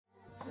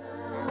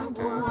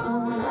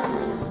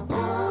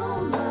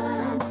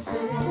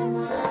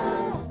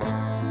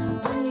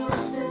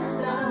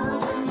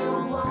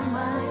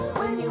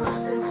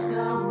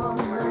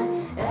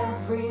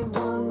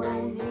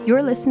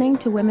You're listening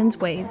to Women's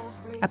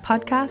Waves, a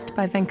podcast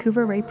by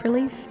Vancouver Rape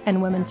Relief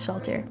and Women's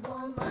Shelter.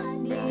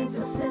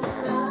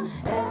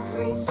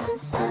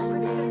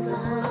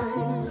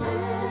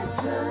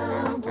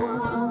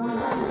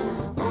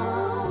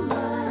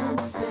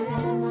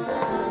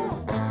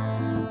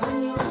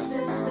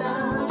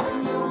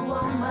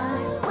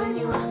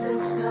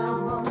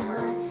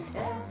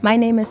 My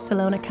name is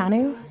Salona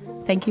Kanu.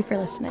 Thank you for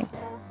listening.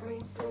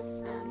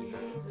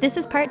 This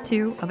is part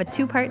 2 of a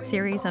 2-part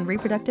series on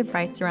reproductive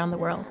rights around the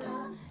world.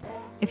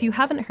 If you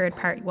haven't heard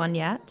part 1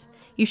 yet,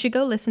 you should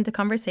go listen to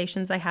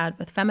conversations I had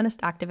with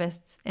feminist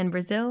activists in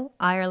Brazil,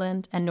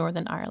 Ireland, and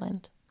Northern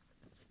Ireland.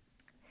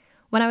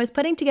 When I was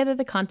putting together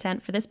the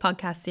content for this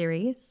podcast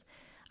series,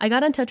 I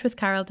got in touch with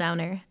Carol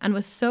Downer and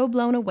was so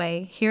blown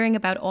away hearing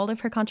about all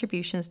of her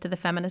contributions to the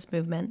feminist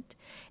movement,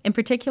 in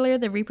particular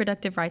the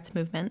reproductive rights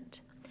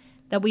movement,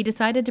 that we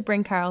decided to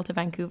bring Carol to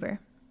Vancouver.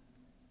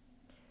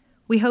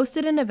 We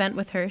hosted an event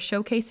with her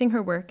showcasing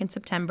her work in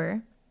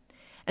September,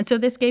 and so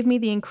this gave me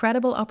the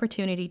incredible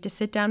opportunity to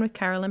sit down with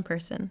Carol in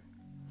person.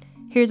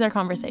 Here's our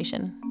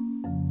conversation.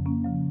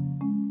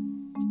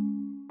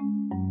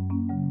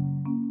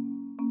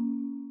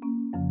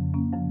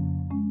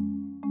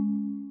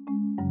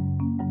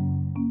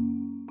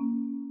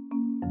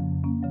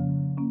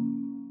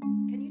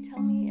 Can you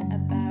tell me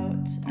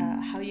about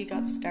how you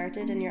got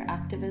started in your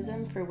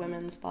activism for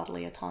women's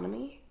bodily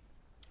autonomy?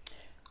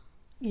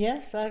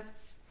 Yes,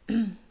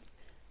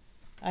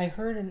 I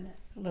heard a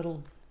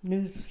little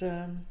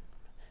newscast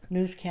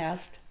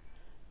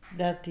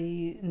that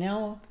the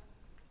Now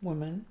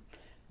women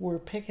were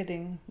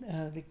picketing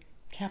the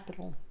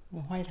Capitol, the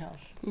White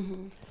House.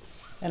 Mm-hmm.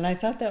 And I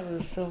thought that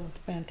was so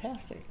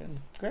fantastic and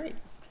great.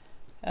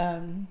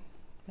 I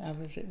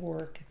was at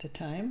work at the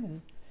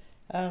time,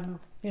 and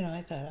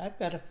I thought, I've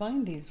got to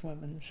find these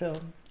women.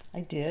 So I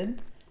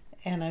did,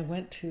 and I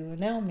went to a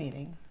Now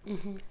meeting.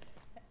 Mm-hmm.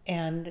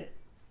 And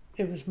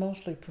it was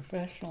mostly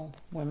professional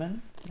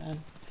women,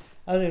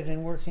 other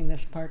than working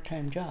this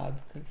part-time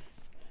job, because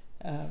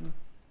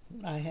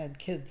I had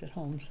kids at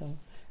home, so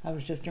I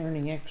was just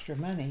earning extra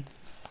money.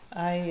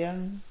 I,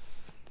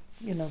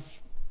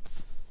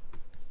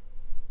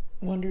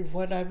 wondered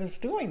what I was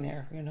doing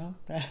there,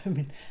 I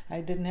mean, I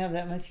didn't have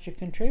that much to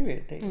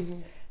contribute. They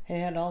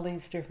had all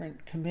these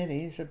different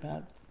committees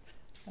about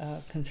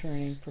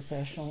concerning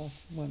professional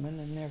women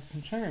and their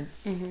concern.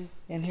 Mm-hmm.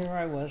 And here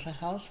I was, a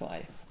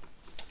housewife.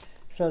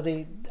 So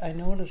I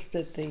noticed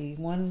that the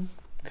one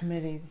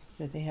committee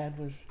that they had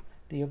was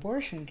the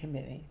abortion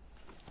committee.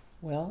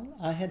 Well,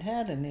 I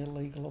had an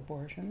illegal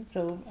abortion,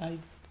 so I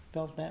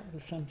felt that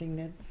was something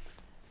that,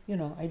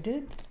 I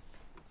did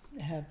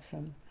have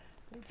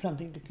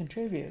something to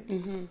contribute.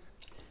 Mm-hmm.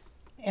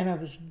 And I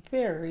was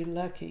very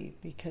lucky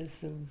because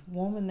the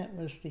woman that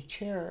was the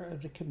chair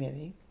of the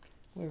committee,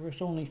 there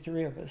was only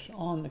 3 of us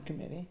on the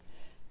committee,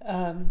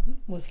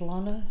 was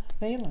Lana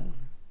Phelan.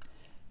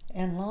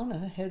 And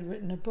Lana had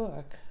written a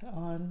book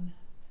on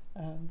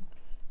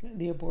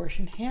the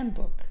abortion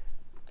handbook.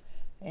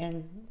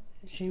 And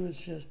she was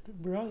just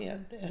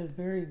brilliant, a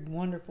very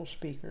wonderful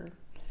speaker,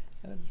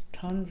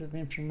 tons of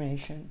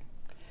information.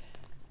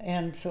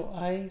 And so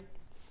I,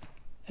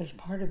 as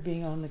part of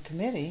being on the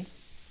committee,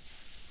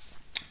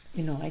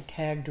 I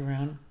tagged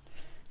around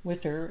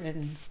with her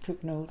and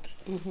took notes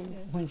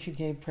when she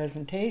gave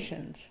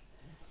presentations.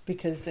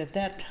 Because at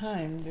that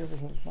time, there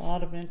was a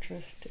lot of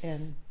interest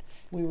and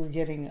we were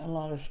getting a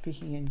lot of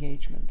speaking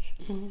engagements.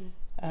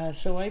 Mm-hmm.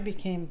 So I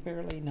became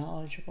fairly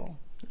knowledgeable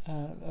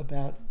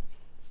about,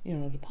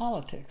 the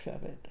politics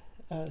of it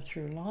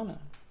through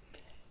Lana.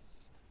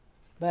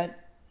 But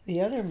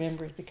the other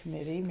member of the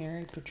committee,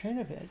 Mary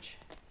Petrinovich,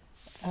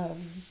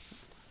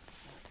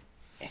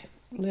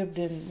 lived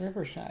in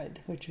Riverside,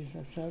 which is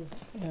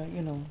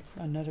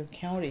another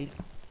county.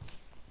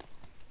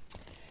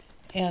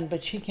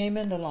 But she came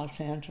into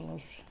Los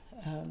Angeles.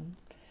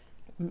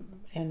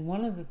 And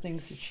one of the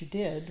things that she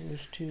did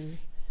was to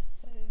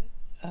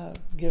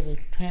give a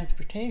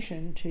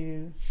transportation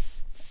to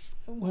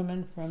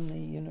women from the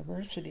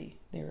university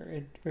there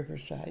at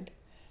Riverside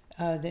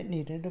that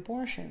needed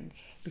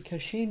abortions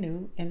because she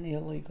knew an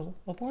illegal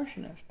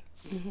abortionist.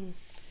 Mm-hmm.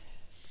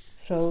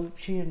 So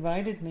she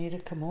invited me to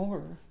come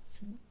over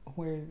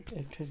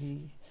to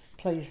the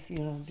place,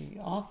 the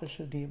office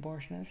of the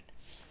abortionist,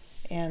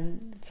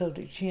 and so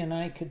that she and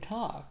I could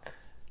talk.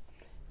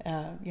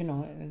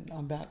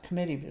 About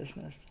committee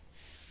business.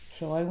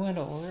 So I went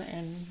over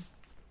and,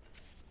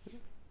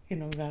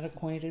 got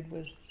acquainted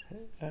with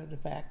the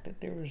fact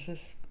that there was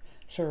this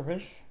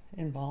service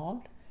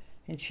involved,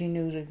 and she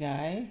knew the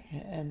guy,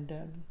 and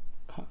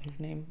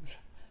his name was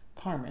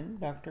Carmen,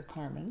 Dr.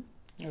 Carmen,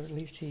 or at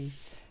least he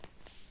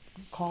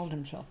called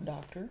himself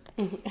doctor.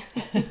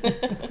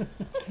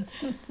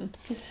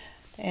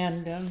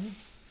 And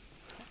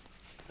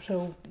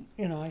so,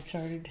 I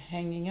started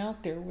hanging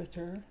out there with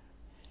her.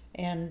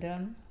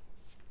 And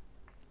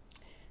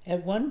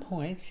at one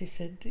point she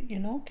said,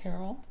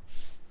 Carol,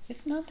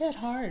 it's not that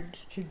hard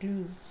to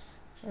do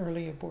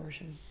early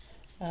abortion.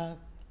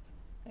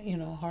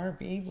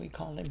 Harvey, we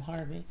called him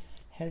Harvey,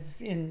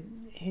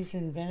 he's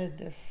invented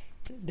this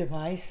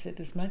device that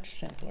is much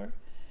simpler,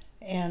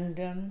 and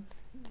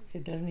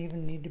it doesn't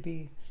even need to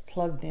be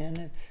plugged in.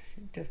 It's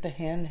just a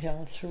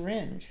handheld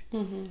syringe.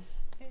 Mm-hmm.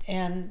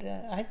 And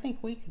I think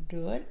we could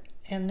do it,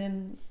 and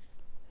then,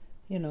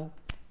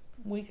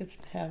 we could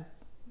have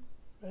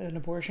an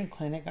abortion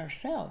clinic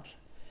ourselves.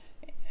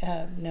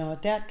 Now,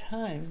 at that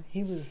time,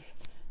 he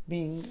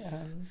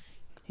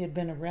had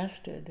been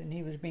arrested, and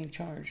he was being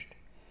charged,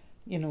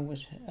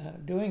 with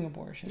doing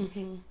abortions.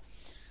 Mm-hmm.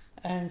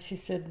 And she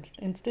said,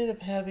 instead of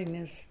having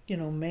this,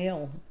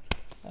 male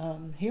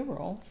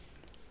hero,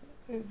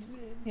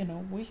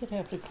 we could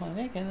have the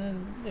clinic, and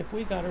then if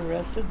we got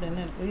arrested, then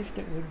at least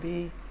it would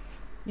be,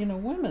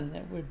 women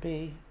that would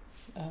be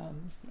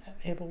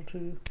able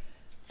to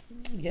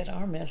get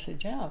our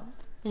message out.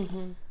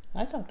 Mm-hmm.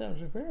 I thought that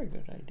was a very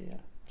good idea.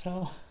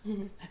 So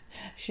Mm-hmm.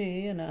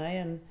 she and I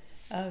and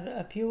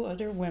a few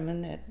other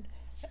women that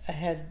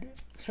had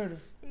sort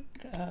of,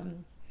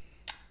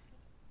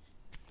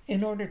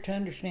 in order to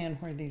understand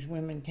where these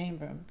women came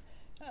from,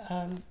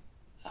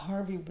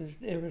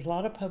 there was a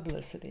lot of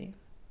publicity,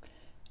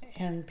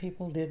 and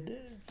people did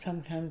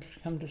sometimes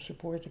come to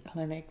support the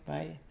clinic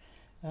by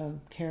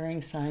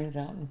carrying signs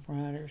out in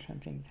front or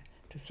something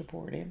to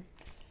support him.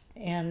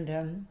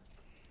 And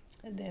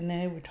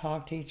they would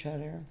talk to each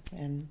other.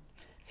 And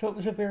so it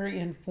was a very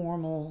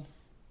informal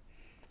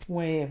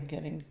way of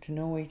getting to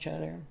know each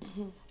other.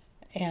 Mm-hmm.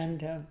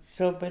 And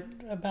but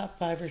about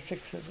 5 or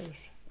 6 of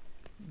us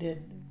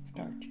did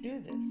start to do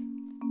this.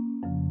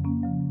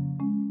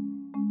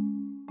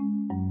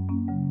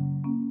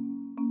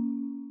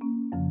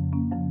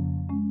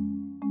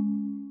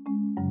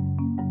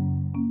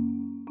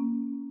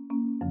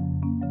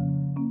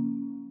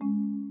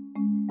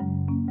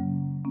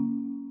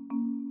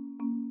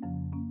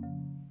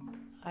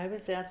 I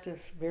was at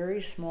this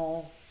very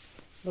small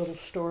little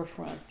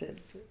storefront that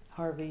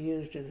Harvey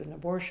used as an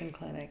abortion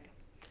clinic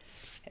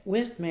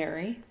with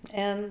Mary,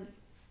 and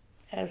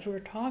as we were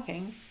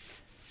talking,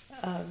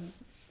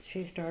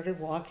 she started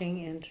walking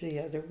into the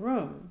other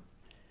room,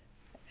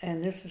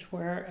 and this is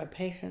where a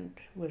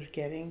patient was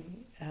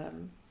getting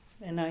an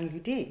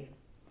IUD,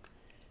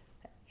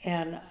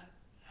 and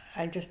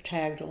I just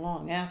tagged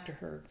along after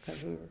her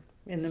because we were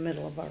in the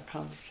middle of our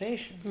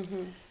conversation.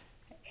 Mm-hmm.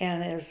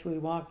 And as we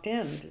walked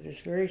into this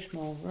very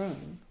small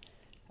room,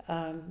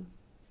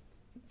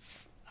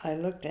 I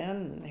looked in,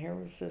 and here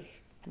was this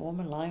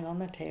woman lying on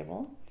the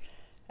table.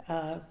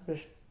 The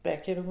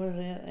speculum was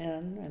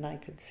in, and I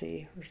could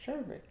see her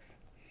cervix.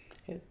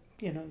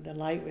 The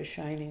light was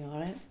shining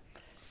on it.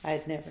 I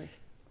had never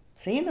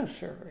seen a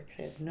cervix.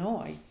 I had no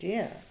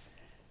idea.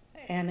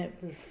 And it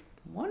was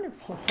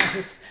wonderful.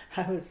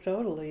 I was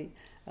totally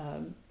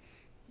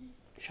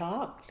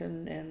shocked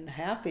and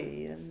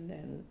happy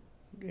and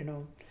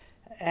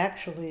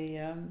actually,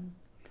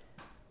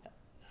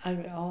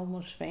 I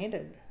almost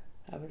fainted.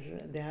 I was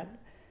that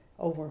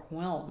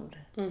overwhelmed.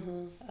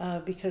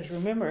 Mm-hmm. Because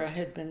remember, I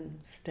had been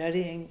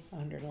studying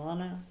under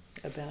Lana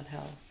about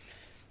how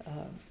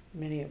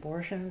many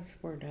abortions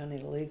were done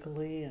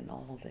illegally and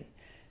all of the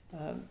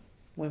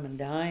women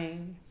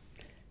dying,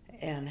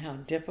 and how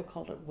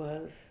difficult it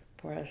was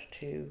for us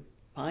to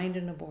find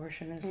an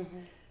abortionist. Mm-hmm.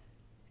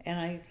 And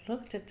I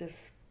looked at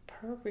this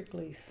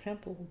perfectly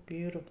simple,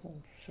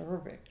 beautiful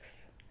cervix,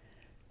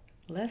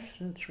 less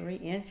than 3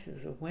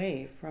 inches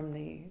away from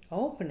the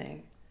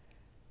opening,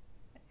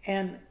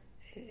 and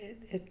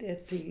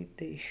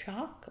the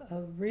shock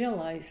of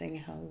realizing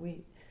how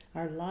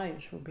our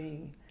lives were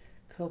being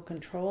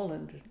controlled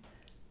and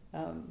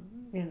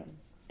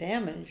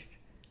damaged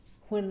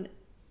when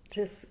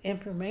this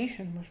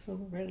information was so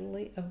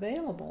readily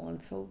available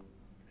and so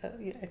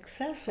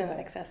accessible. So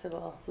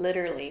accessible,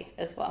 literally,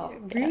 as well.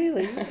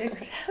 Really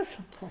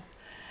accessible.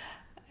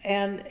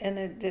 And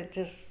it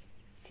just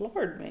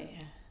floored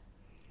me.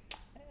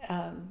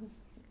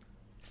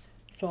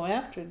 So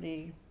after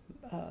the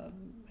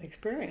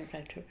experience,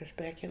 I took a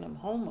speculum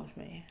home with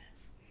me.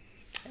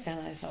 And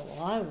I thought,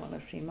 well, I want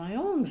to see my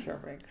own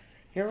cervix.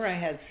 Here I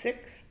had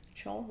 6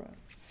 children,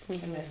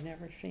 Mm-hmm. and I'd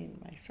never seen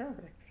my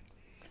cervix.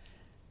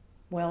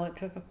 Well, it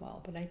took a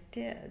while, but I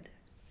did.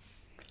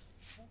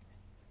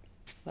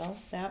 Well,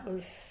 that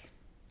was,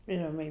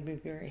 made me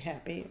very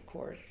happy, of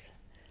course.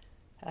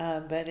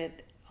 But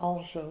it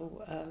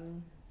also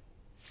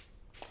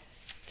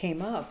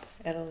came up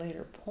at a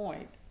later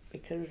point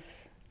because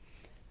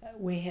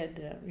we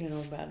had,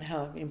 about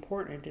how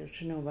important it is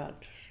to know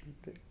about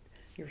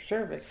your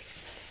cervix,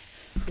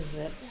 is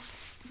that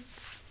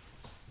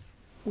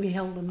we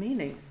held a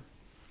meeting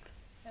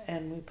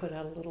and we put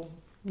out a little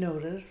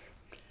notice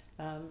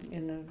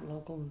in the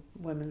local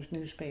women's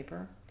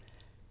newspaper,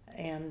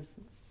 and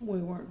we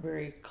weren't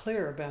very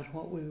clear about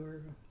what we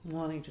were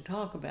wanting to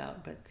talk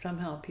about, but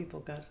somehow people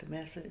got the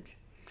message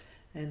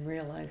and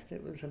realized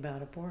it was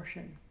about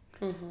abortion.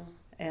 Mm-hmm.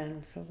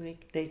 And so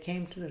they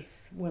came to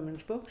this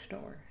women's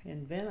bookstore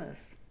in Venice.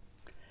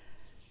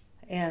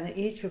 And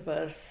each of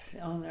us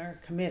on our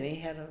committee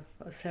had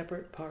a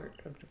separate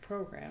part of the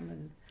program,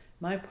 and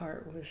my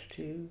part was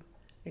to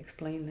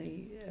explain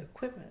the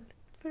equipment.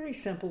 very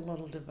simple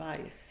little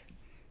device.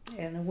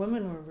 And the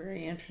women were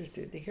very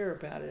interested to hear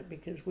about it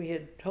because we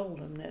had told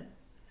them that,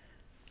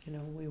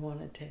 we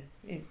wanted to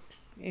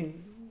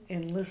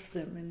enlist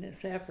them in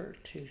this effort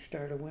to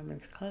start a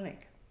women's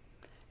clinic.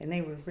 And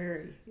they were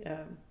very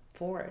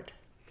for it.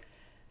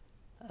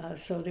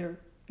 So they're,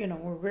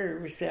 were very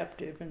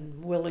receptive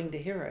and willing to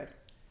hear it.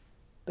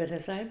 But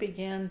as I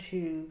began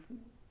to,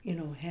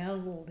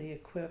 handle the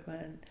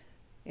equipment,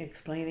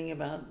 explaining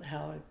about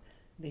how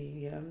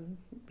the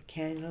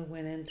cannula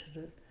went into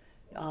the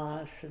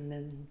os and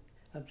then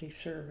of the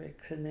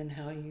cervix, and then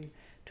how you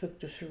took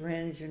the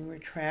syringe and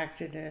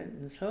retracted it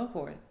and so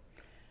forth,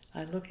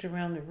 I looked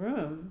around the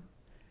room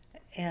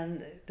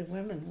and the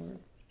women were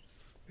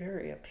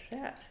very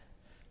upset.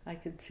 I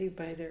could see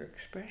by their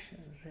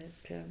expressions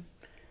that,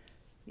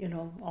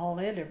 all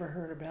they'd ever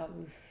heard about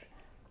was,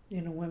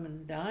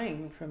 women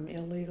dying from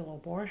illegal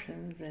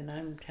abortions, and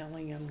I'm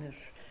telling them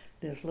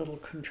this little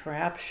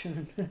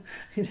contraption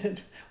that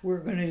we're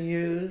going to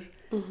use.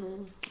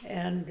 Mm-hmm.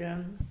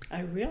 And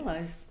I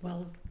realized,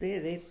 well,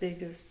 they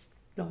just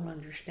don't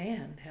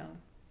understand how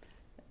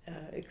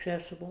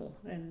accessible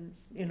and,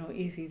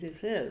 easy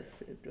this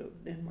is.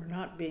 And we're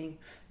not being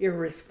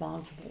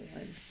irresponsible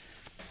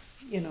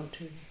and,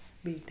 to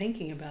be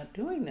thinking about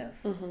doing this.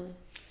 Mm-hmm.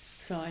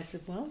 So I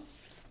said, well,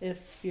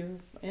 if you're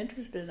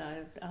interested,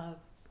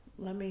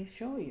 let me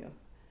show you,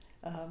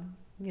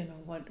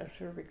 what a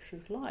cervix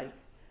is like.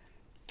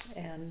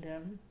 And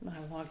I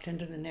walked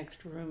into the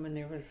next room and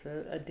there was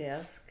a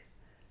desk,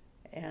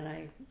 and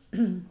I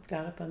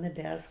got up on the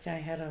desk. I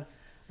had a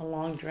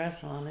long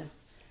dress on it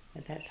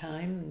at that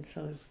time, and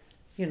so,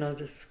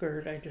 the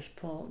skirt, I just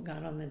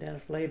got on the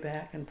desk, lay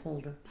back and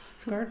pulled the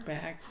skirt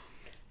back.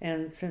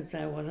 And since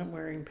I wasn't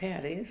wearing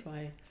panties,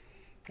 I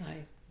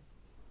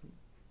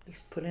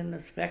just put in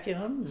the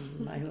speculum,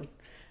 and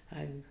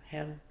I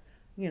had,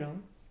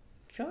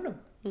 showed them.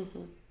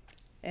 Mm-hmm.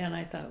 And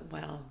I thought,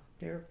 wow,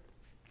 who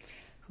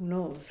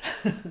knows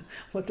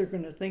what they're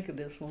going to think of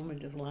this woman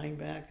just lying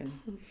back and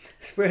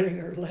spreading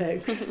her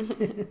legs.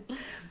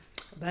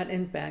 But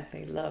in fact,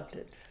 they loved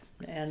it.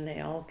 And they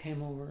all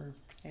came over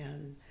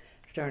and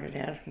started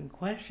asking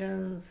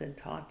questions and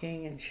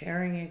talking and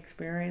sharing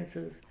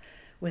experiences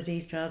with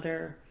each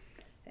other.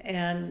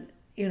 And,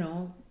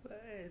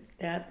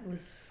 that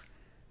was,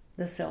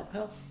 the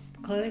self-help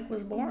clinic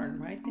was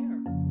born right there.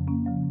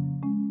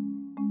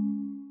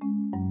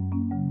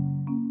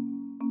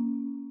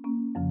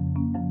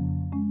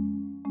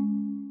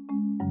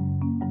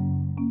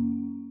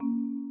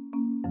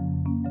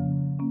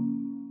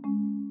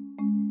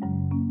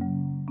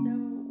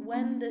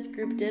 This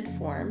group did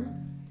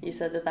form, you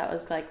said that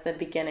was like the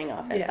beginning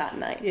of it. Yes. That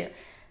night. Yes.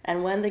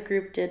 And when the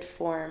group did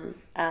form,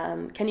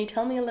 can you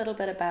tell me a little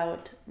bit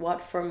about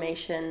what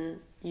formation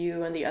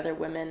you and the other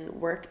women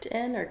worked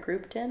in or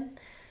grouped in?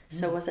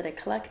 So was it a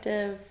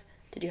collective?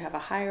 Did you have a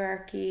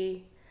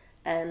hierarchy?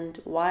 And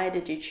why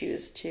did you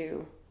choose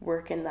to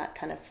work in that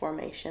kind of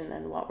formation,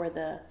 and what were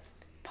the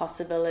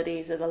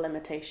possibilities or the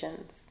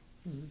limitations?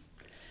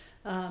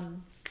 Mm-hmm.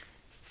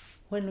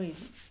 When we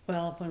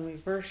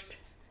first,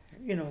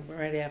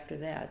 right after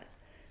that,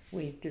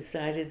 we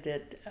decided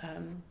that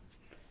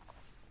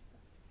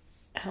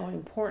how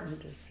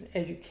important this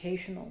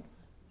educational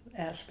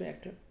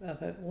aspect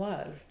of it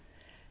was.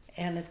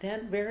 And at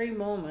that very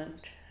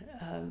moment,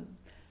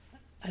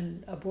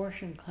 an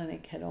abortion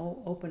clinic had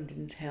opened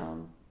in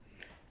town,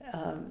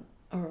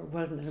 or it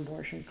wasn't an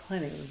abortion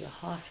clinic, it was a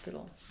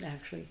hospital,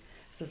 actually.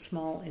 It's a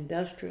small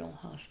industrial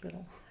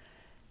hospital.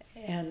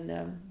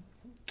 And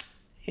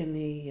in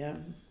the,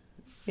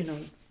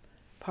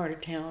 part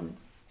of town,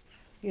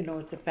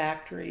 with the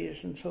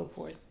factories and so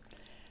forth.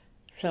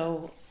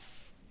 So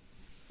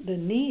the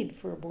need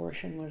for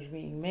abortion was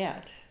being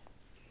met.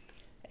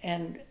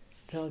 And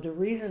so the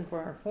reason for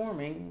our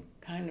forming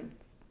kind of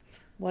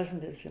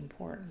wasn't as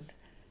important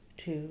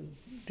to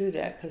do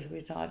that, because we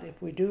thought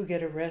if we do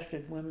get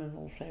arrested, women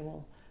will say,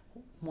 well,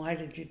 why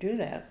did you do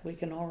that? We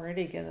can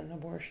already get an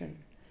abortion,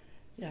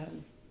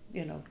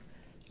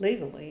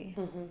 legally.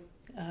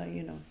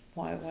 Mm-hmm.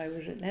 Why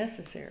was it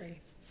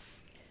necessary?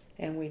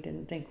 And we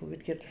didn't think we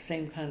would get the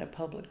same kind of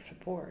public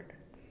support.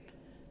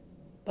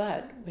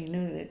 But we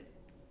knew that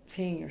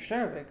seeing your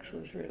cervix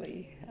was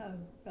really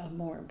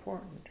more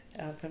important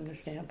from the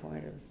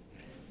standpoint of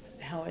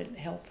how it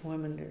helped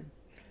women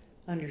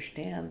to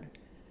understand,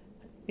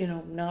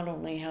 not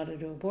only how to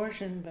do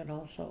abortion, but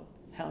also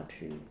how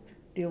to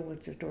deal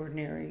with just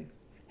ordinary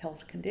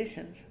health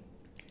conditions.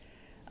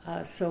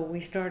 So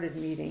we started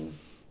meeting,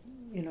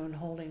 and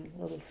holding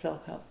little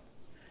self-help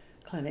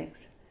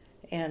clinics.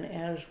 And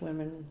as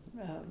women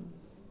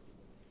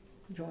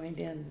joined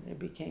in, it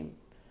became,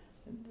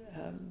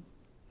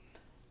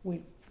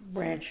 we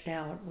branched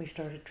out, we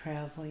started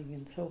traveling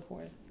and so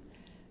forth.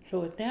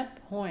 So at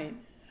that point,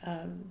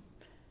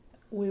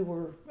 we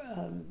were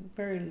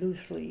very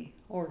loosely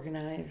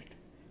organized.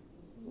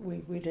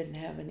 We didn't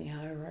have any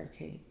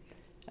hierarchy.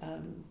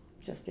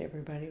 Just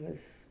everybody was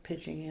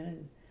pitching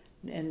in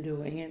and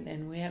doing it,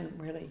 and we haven't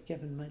really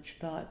given much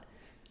thought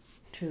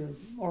to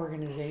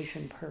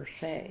organization per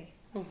se.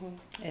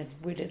 And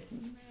we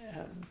didn't,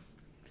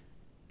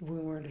 we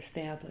weren't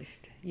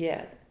established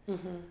yet.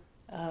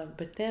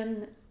 But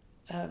then,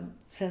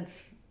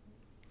 since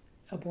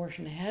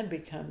abortion had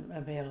become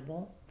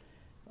available,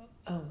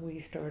 we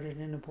started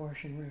an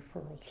abortion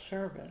referral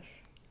service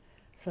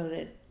so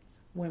that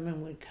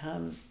women would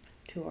come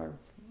to our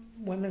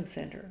women's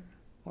center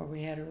where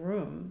we had a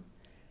room,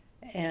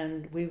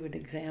 and we would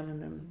examine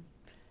them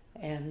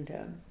and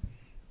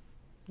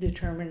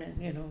determine,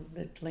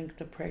 the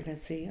length of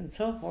pregnancy and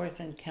so forth,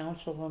 and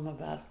counsel them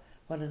about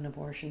what an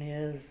abortion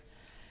is,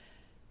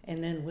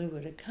 and then we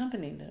would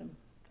accompany them.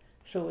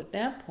 So at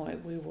that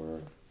point we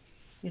were,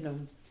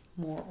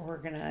 more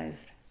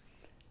organized,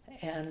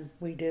 and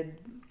we did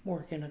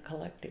work in a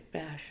collective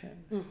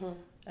fashion.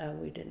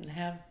 We didn't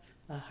have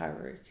a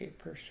hierarchy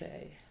per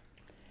se.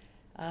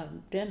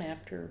 Then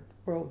after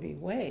Roe v.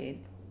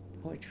 Wade,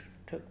 which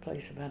took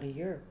place about a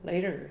year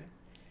later,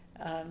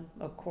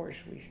 of course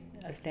we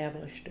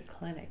established a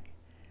clinic.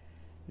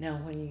 Now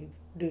when you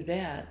do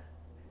that,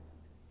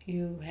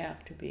 you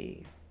have to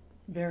be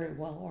very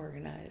well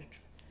organized,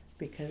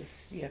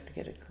 because you have to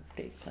get a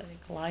state clinic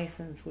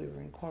license. We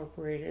were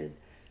incorporated.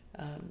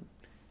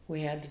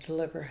 We had to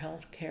deliver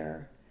health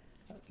care,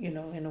 in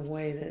a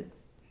way that,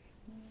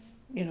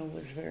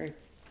 was very,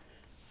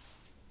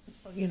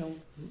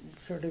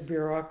 sort of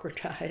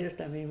bureaucratized.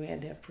 I mean, we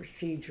had to have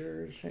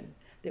procedures and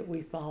that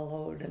we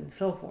followed and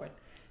so forth,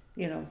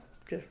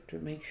 just to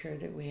make sure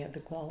that we had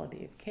the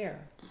quality of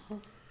care.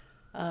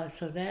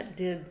 So that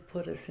did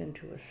put us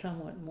into a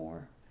somewhat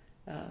more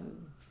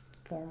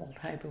formal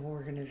type of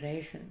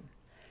organization.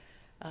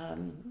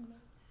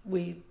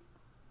 We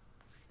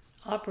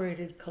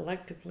operated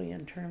collectively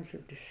in terms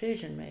of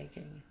decision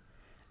making,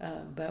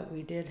 but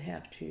we did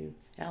have to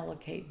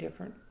allocate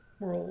different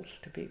roles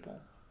to people,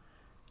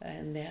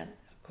 and that,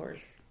 of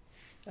course,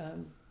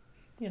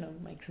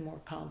 makes a more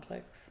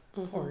complex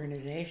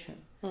organization.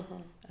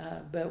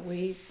 But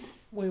we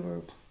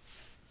were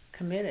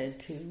committed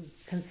to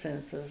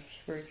consensus,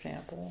 for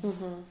example,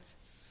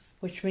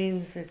 which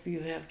means if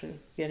you have to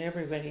get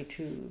everybody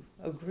to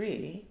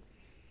agree,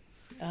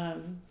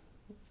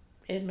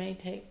 it may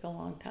take a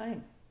long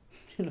time,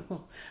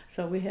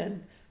 So we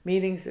had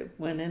meetings that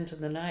went into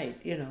the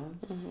night,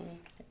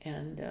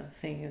 and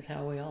seeing as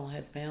how we all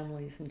had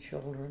families and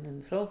children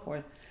and so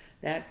forth,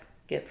 that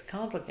gets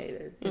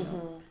complicated,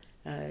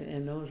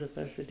 and those of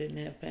us that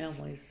didn't have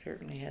families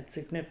certainly had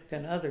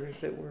significant others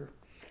that were,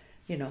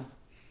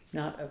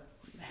 not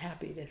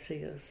happy to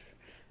see us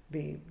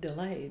be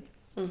delayed.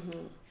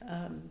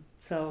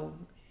 So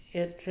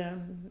it's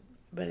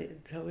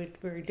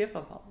very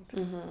difficult to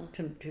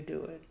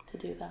do it. To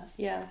do that,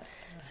 yeah.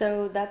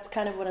 So that's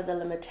kind of one of the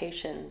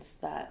limitations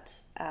that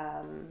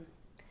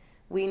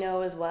we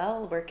know as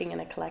well, working in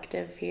a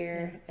collective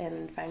here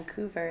in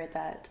Vancouver,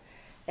 that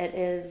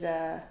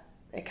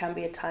it can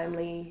be a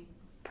timely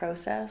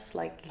process,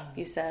 like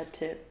you said,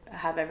 to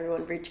have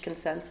everyone reach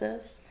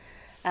consensus.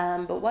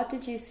 But what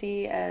did you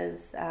see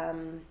as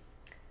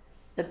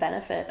the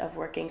benefit of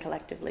working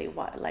collectively?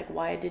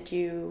 Why did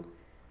you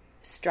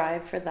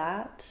strive for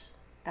that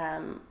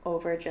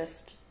over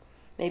just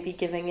maybe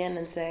giving in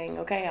and saying,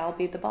 okay, I'll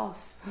be the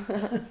boss.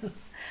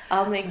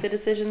 I'll make the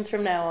decisions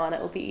from now on. It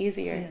will be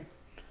easier.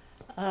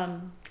 Yeah.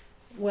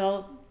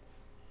 Well,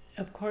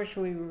 of course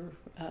we were,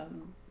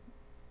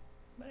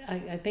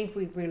 I think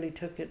we really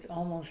took it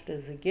almost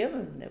as a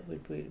given that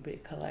we'd be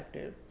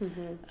collective,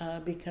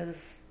 because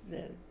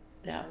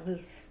that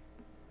was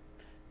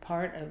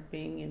part of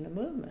being in the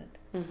movement,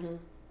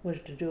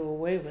 was to do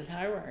away with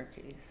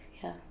hierarchies.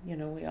 Yeah.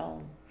 We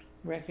all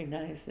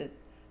recognized that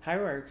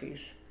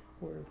hierarchies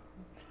were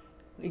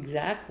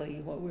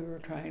exactly what we were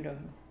trying to,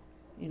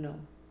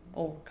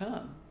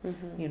 overcome.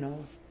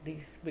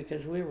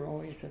 Because we were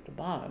always at the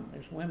bottom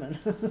as women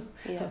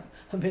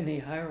of any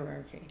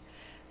hierarchy.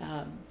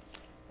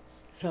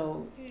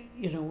 So,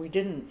 we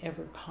didn't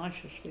ever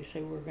consciously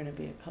say we're going to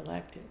be a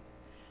collective.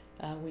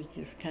 We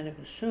just kind of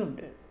assumed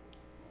it.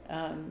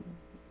 And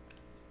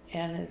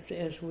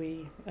as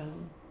we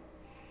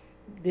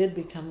did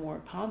become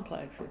more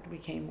complex, it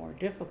became more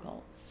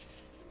difficult.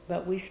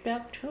 But we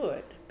stuck to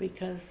it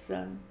because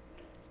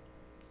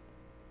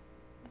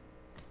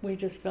we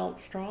just felt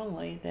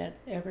strongly that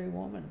every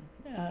woman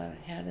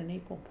had an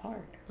equal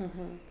part,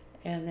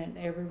 and that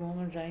every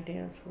woman's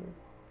ideas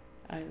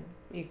were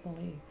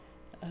equally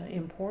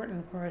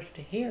important for us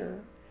to hear,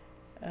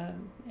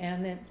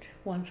 and that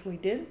once we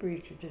did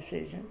reach a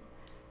decision,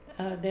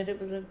 that it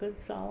was a good,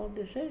 solid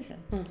decision,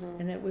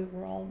 and that we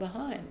were all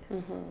behind.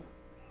 Yeah.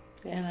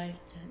 And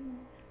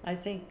I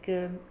think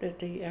that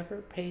the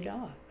effort paid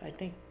off. I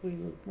think we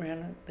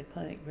ran the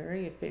clinic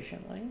very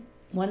efficiently.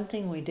 One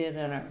thing we did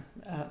at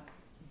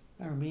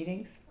our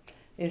meetings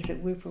is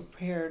that we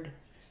prepared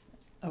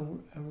a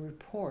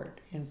report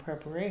in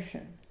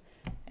preparation,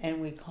 and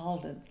we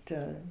called it,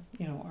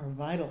 our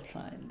vital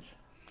signs.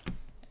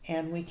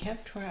 And we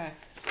kept track,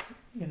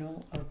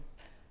 of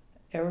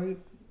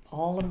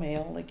all the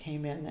mail that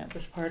came in. That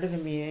was part of the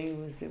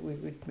meeting, was that we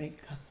would make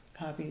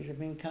copies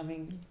of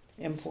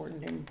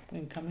important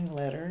incoming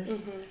letters.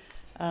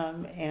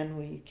 And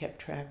we kept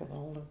track of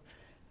all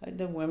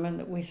the women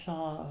that we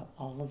saw,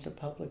 all of the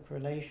public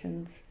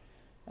relations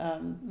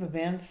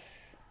events,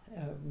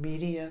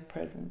 media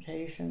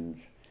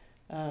presentations,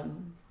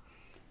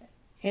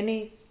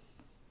 any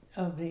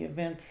of the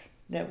events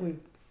that we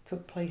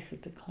took place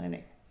at the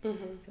clinic,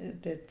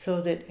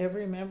 so that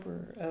every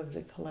member of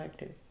the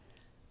collective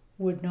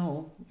would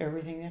know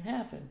everything that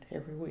happened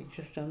every week,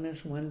 just on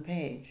this one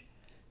page.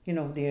 You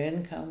know, the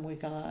income we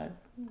got,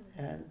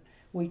 and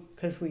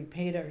because we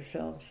paid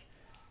ourselves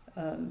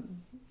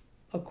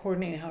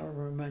according to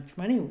however much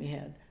money we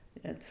had.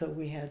 And so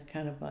we had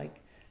kind of like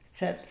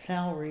set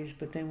salaries,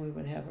 but then we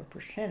would have a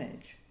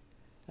percentage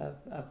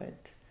of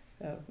it,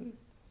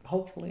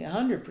 hopefully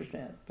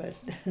 100%. But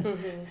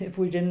if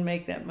we didn't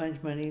make that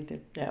much money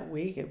that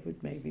week, it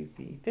would maybe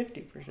be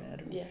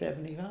 50% or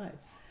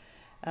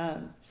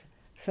 75%.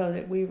 So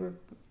that we were,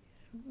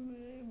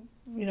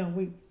 you know,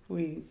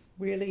 we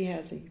really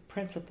had the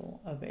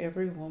principle of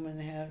every woman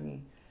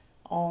having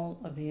all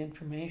of the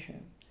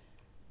information,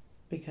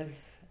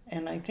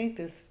 and I think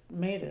this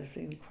made us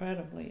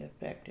incredibly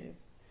effective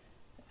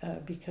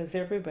because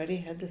everybody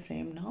had the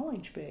same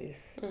knowledge base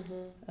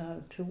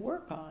to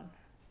work on.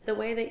 The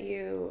way that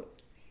you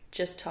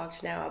just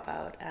talked now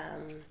about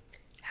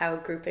how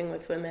grouping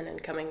with women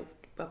and coming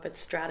up with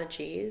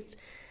strategies,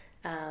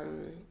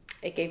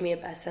 it gave me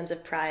a sense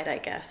of pride, I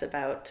guess,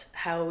 about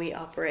how we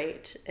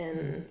operate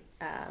in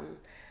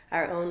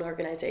our own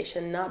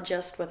organization, not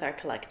just with our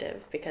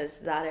collective, because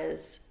that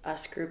is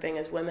us grouping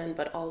as women,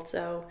 but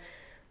also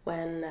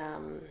when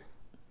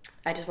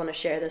I just want to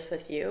share this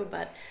with you,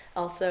 but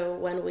also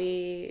when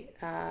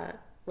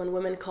when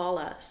women call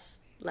us,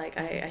 like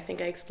I think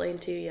I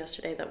explained to you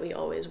yesterday that we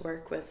always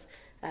work with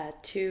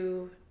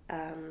two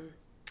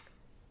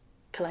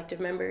collective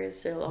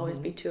members. There'll always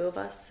be two of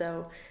us.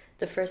 So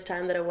the first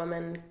time that a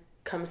woman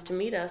comes to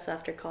meet us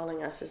after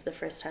calling us is the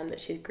first time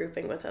that she's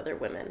grouping with other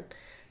women.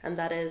 And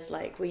that is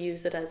like, we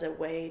use it as a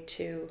way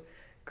to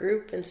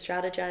group and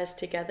strategize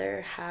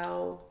together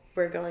how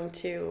we're going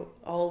to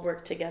all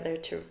work together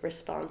to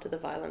respond to the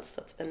violence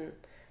that's been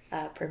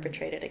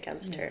perpetrated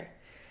against her.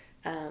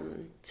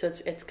 So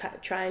it's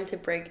trying to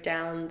break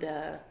down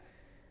the,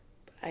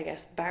 I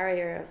guess,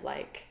 barrier of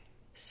like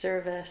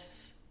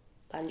service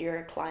and you're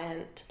a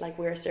client, like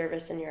we're a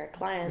service and you're a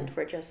client.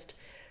 We're just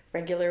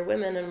regular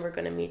women and we're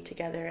going to meet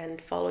together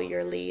and follow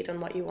your lead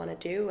on what you want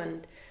to do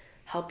and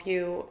help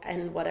you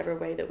in whatever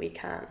way that we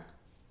can.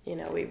 You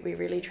know, we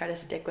really try to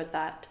stick with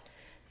that.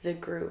 The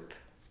group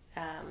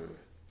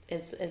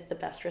is the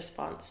best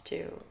response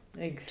to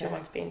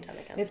what's being done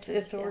against us.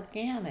 It's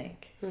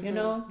organic. You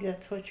know,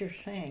 that's what you're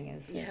saying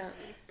is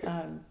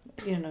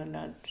you know,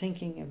 not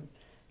thinking of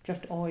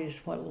just always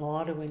what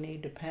law do we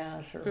need to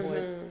pass or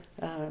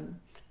what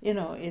you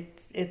know,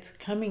 it's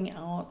coming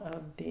out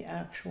of the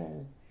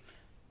actual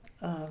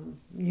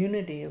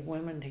unity of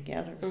women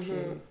together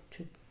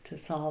to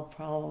solve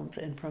problems,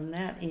 and from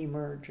that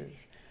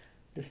emerges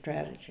the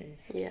strategies.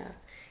 Yeah,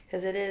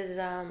 because it is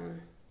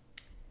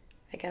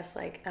I guess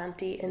like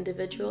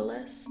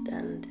anti-individualist,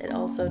 and it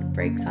also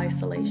breaks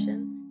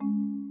isolation.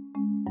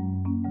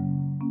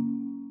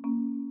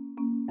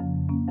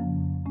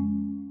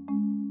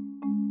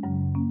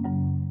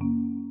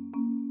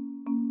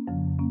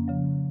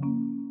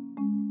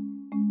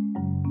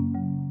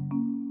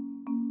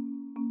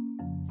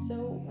 So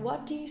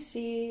what do you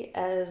see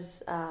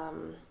as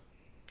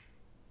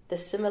the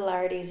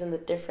similarities and the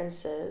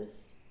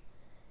differences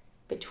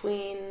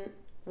between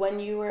when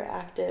you were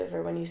active,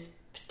 or when you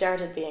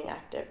started being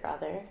active,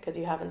 rather, because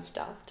you haven't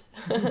stopped.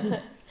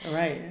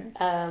 Right.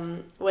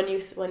 When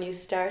you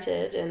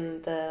started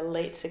in the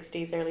late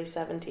 60s, early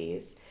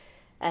 70s,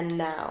 and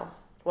now,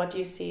 what do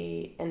you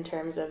see in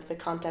terms of the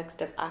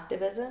context of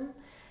activism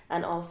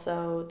and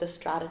also the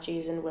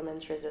strategies in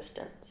women's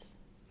resistance?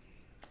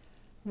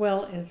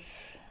 Well,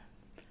 it's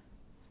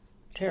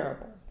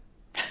terrible.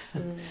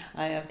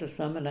 I have to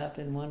sum it up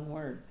in one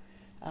word.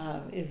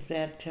 Is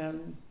that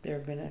there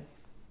have been a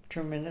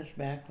tremendous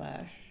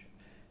backlash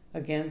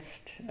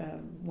against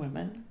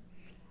women,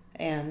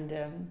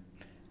 and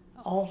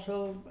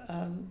also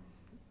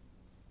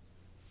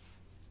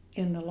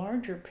in the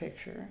larger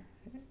picture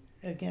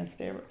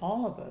against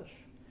all of us,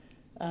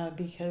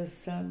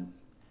 because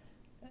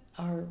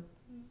our,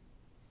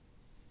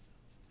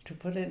 to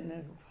put it in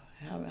the,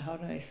 how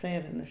do I say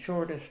it in the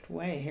shortest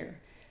way here,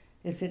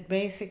 is that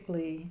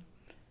basically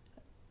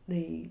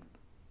the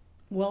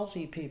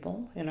wealthy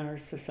people in our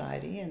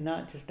society, and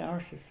not just our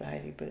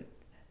society, but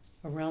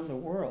around the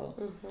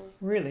world,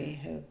 really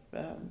have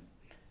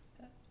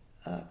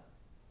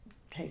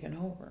taken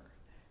over.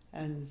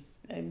 And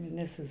I mean,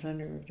 this is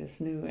under this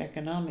new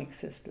economic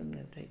system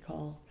that they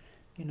call,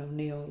 you know,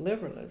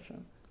 neoliberalism.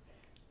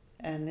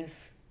 And this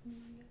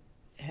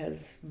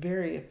has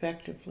very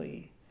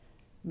effectively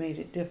made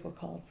it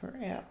difficult for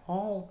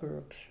all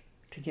groups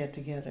to get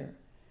together.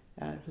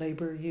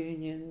 Labor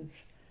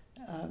unions,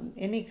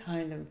 any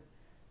kind of,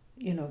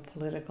 you know,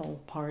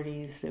 political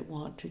parties that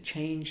want to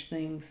change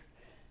things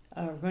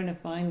are going to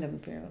find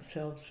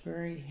themselves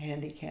very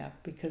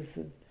handicapped because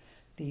of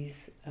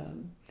these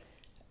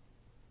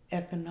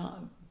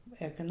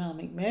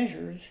economic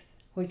measures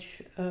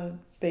which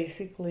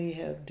basically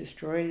have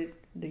destroyed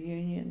the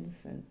unions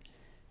and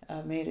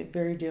made it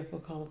very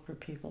difficult for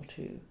people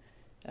to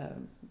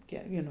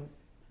get,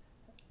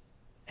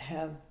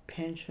 have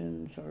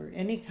pensions or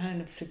any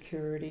kind of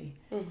security.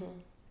 Mm-hmm.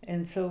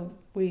 And so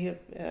we have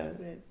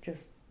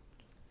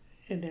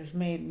it has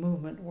made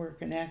movement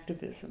work and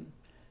activism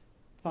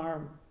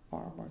far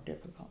more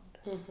difficult.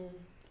 Mm-hmm.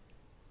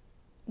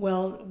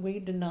 Well, we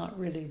did not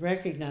really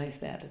recognize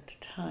that at the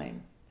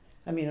time.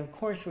 I mean, of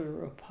course, we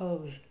were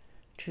opposed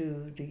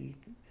to the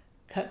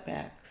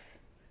cutbacks,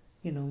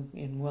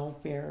 in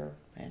welfare,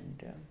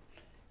 and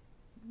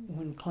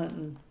when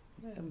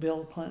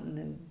Bill Clinton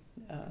in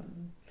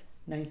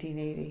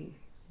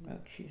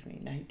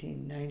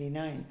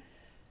 1999,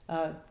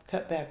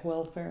 cut back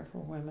welfare for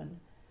women.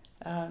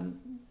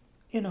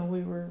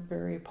 We were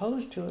very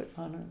opposed to it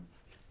on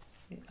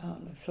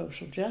a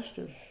social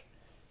justice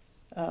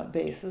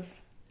basis,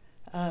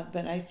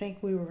 but I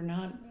think we were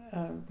not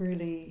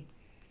really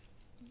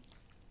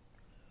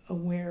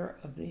aware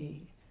of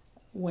the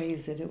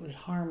ways that it was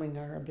harming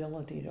our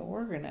ability to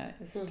organize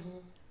Mm-hmm.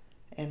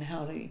 and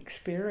how to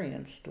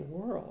experience the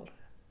world.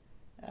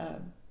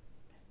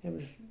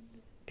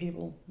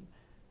 People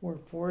were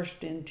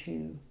forced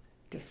into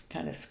just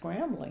kind of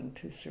scrambling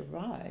to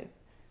survive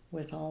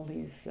with all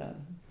these,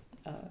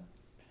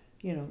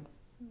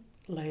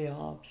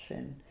 layoffs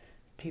and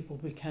people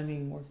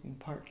working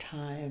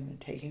part-time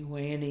and taking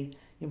away any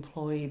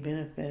employee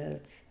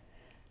benefits.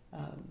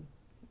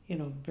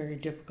 Very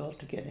difficult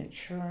to get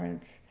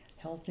insurance,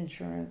 health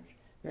insurance,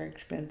 very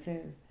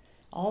expensive.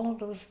 All of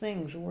those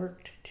things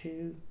worked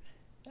to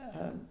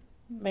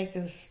make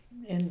us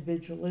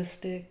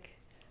individualistic,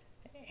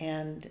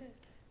 and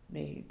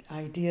the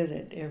idea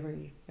that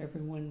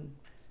everyone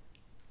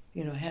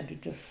had to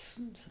just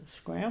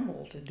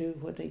scramble to do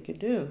what they could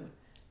do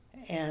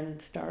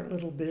and start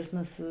little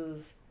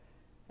businesses.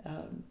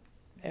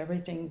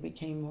 Everything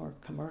became more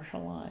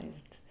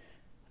commercialized.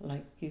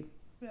 Like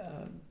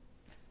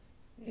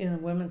in the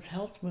women's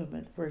health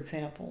movement, for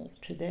example,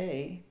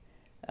 today,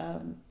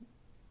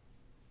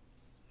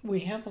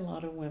 we have a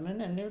lot of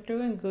women and they're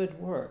doing good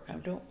work. I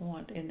don't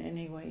want in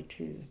any way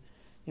to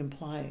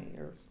imply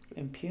or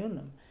impugn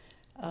them.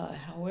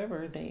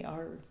 However, they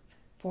are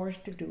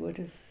forced to do it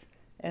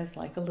as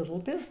like a little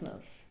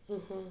business,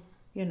 Mm-hmm.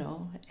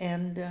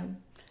 And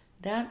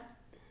that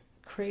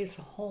creates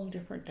a whole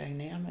different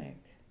dynamic.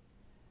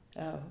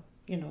 That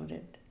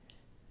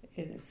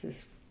it's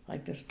just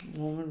like this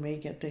woman may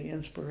get the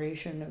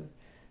inspiration of,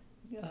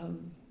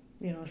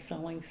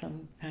 selling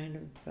some kind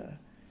of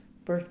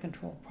birth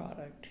control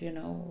product,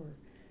 or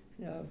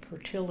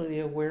fertility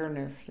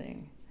awareness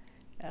thing,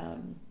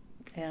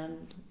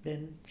 and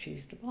then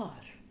she's the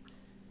boss.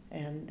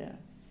 And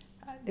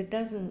it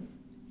doesn't,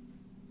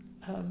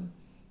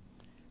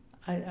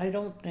 I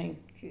don't think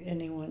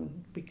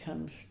anyone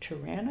becomes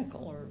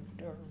tyrannical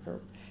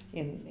or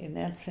in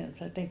that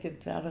sense. I think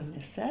it's out of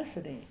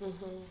necessity.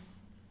 Mm-hmm.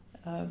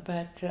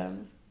 But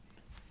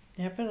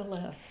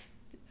nevertheless,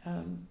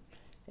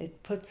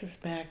 it puts us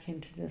back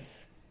into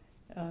this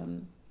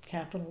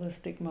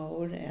capitalistic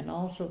mode and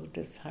also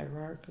this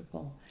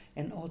hierarchical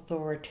and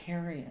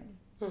authoritarian.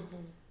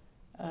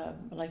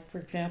 Mm-hmm. Like, for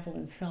example,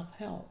 in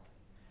self-help,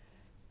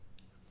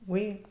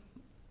 we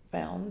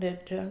found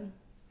that, a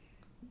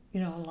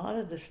lot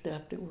of the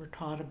stuff that we're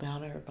taught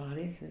about our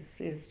bodies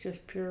is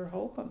just pure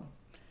hokum.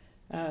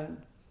 The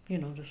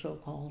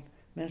so-called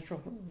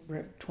menstrual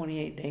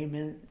 28-day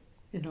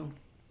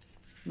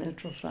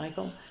menstrual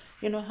cycle.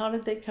 How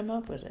did they come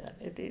up with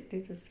that?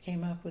 They just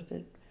came up with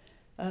it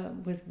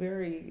with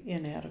very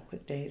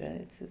inadequate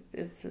data.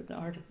 It's an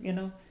art.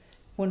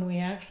 When we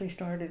actually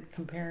started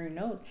comparing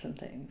notes and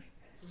things,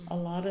 a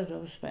lot of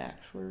those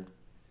facts were,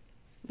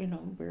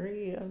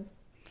 very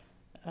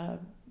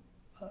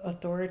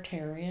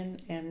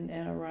authoritarian and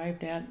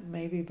arrived at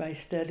maybe by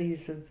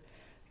studies of,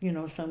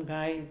 some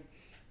guy,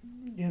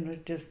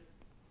 just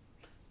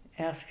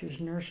asked his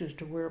nurses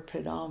to wear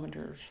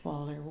pedometers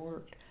while they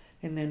worked,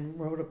 and then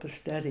wrote up a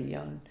study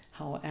on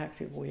how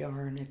active we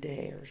are in a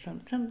day or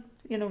some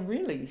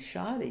really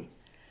shoddy.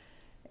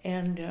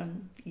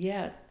 And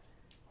yet,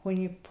 when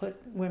you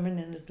put women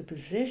into the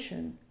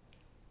position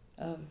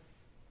of,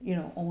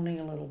 owning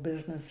a little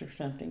business or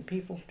something,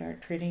 people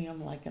start treating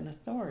them like an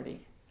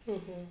authority.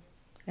 Mm-hmm.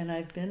 And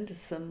I've been to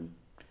some,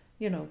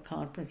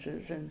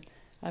 conferences, and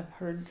I've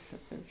heard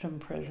some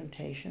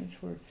presentations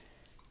where,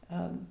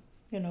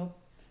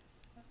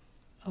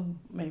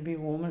 maybe a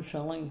woman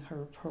selling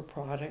her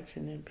product,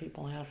 and then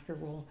people ask her,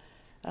 well,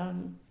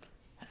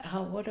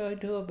 what do I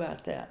do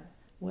about that?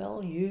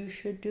 Well, you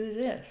should do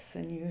this,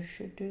 and you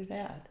should do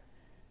that.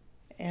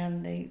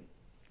 And they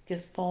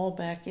just fall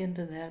back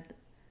into that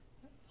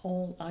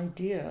whole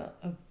idea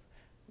of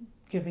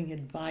giving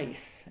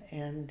advice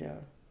and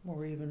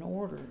or even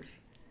orders.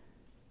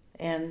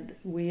 And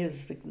we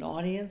as the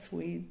audience,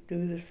 we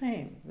do the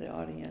same. The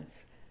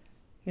audience,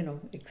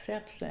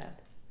 accepts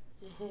that.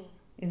 Mm-hmm.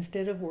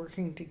 Instead of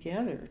working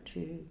together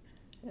to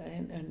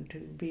and to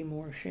be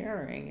more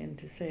sharing and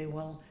to say,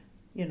 well,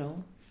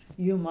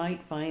 you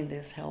might find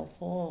this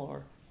helpful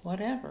or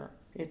whatever.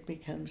 It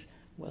becomes,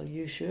 well,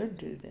 you should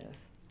do this.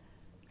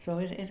 So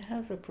it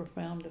has a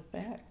profound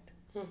effect.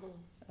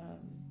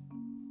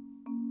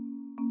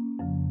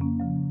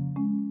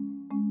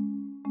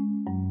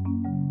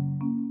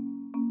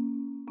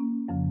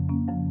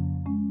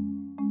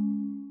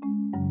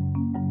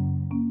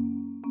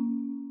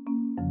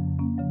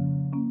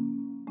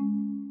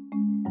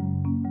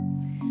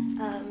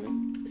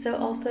 So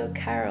also,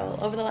 Carol,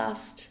 over the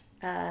last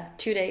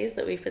 2 days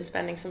that we've been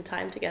spending some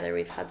time together,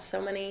 we've had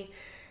so many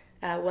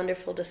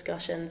wonderful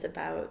discussions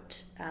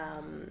about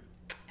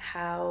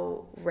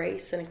how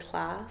race and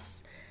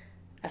class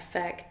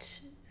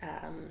affect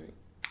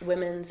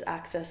women's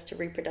access to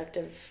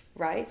reproductive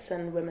rights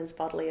and women's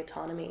bodily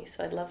autonomy.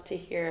 So I'd love to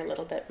hear a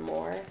little bit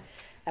more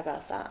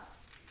about that.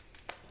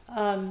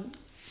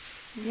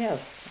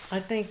 Yes,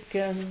 I think,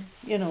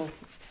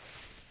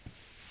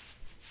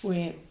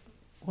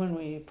 when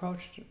we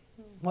approached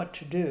what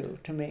to do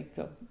to make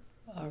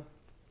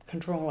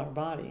control our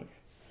bodies,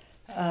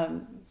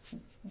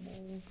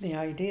 the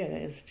idea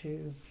is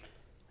to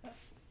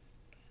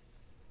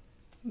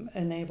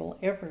enable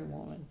every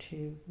woman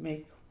to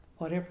make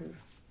whatever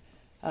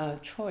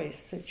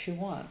choice that she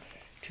wants,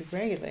 to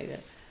regulate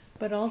it,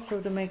 but also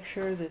to make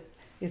sure that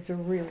it's a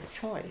real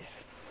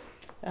choice.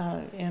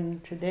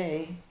 And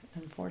today,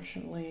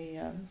 unfortunately,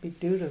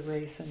 due to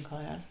race and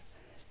class,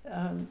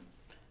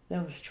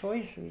 those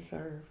choices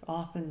are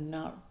often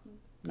not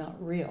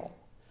real.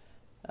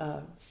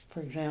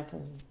 For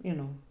example,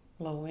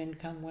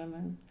 low-income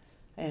women,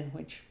 and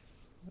which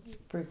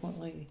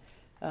frequently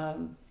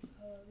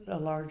a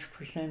large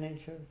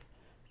percentage of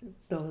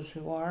those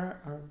who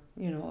are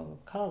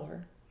of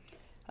color,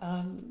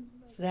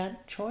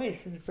 that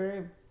choice is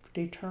very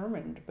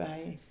determined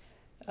by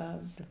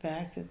the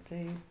fact that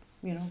they,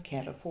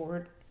 can't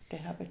afford to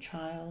have a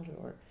child,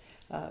 or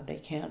they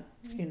can't,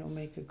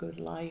 make a good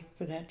life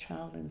for that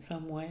child in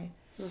some way.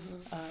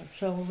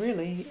 So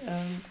really,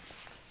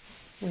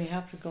 we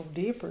have to go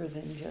deeper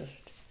than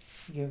just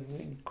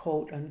giving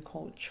quote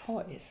unquote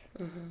choice.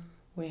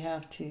 We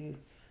have to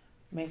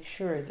make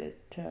sure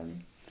that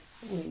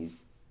we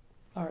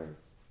are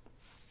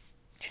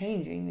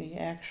changing the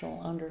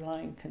actual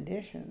underlying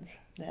conditions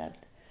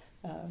that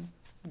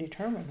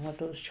determine what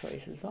those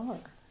choices are.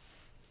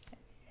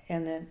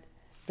 And then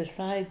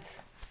besides,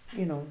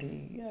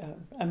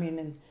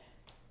 and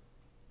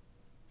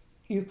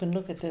you can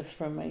look at this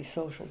from a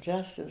social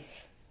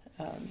justice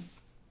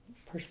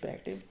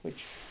perspective,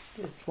 which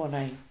is what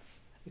I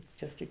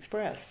just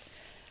expressed.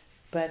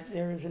 But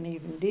there is an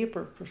even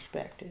deeper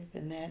perspective,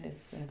 and that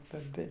is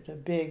a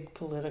big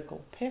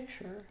political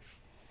picture,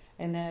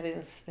 and that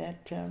is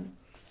that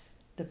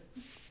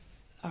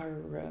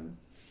our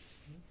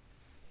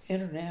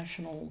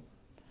international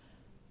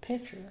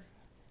picture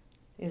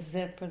is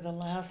that for the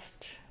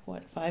last,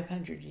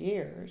 500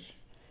 years,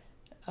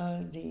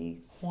 the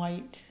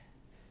white,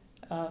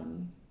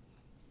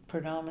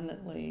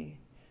 predominantly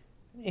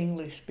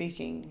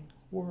English-speaking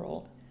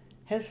world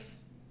has,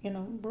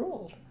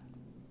 ruled.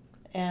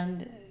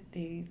 And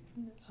the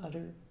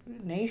other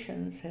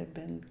nations have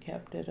been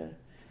kept at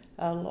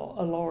a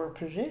lower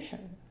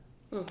position.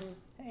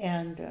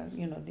 And,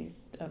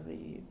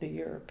 the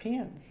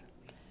Europeans.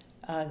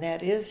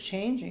 That is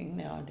changing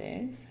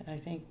nowadays. I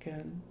think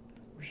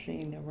we're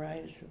seeing the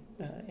rise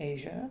of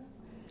Asia,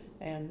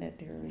 and that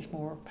there is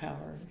more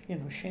power,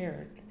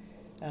 shared.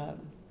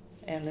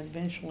 And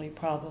eventually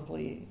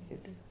probably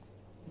it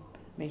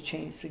may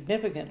change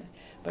significantly.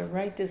 But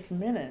right this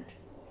minute,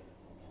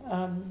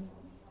 a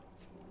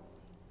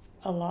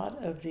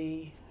lot of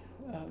the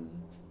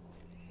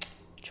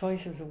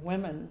choices of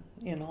women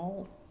in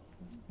all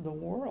the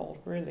world,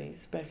 really,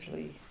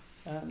 especially,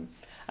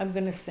 I'm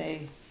going to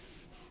say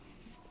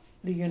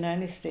the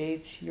United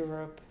States,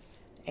 Europe,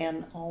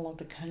 and all of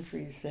the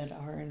countries that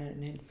are in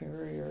an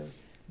inferior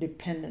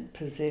dependent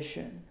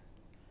position,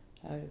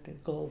 the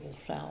global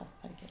south,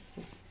 I guess,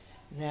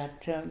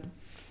 that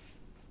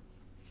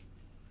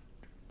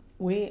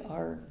we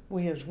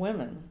as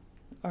women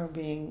are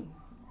being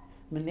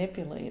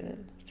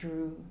manipulated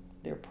through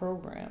their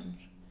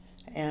programs,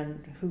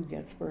 and who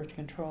gets birth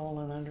control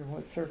and under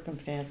what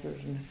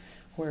circumstances, and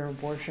where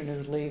abortion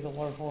is legal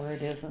or where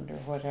it isn't, or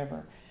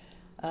whatever,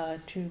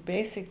 to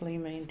basically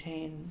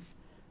maintain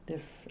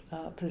this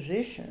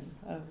position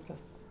of the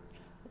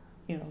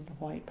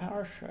white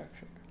power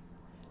structure.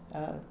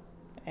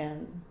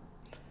 And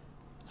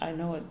I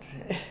know it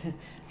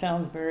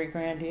sounds very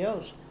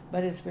grandiose,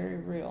 but it's very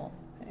real.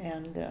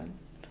 And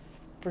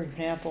for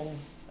example,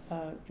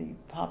 the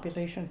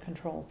population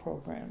control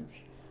programs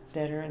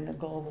that are in the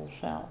global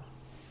south,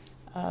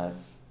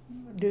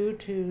 due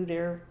to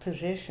their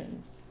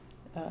position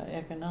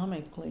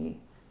economically,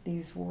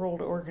 these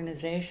world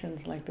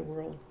organizations like the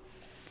World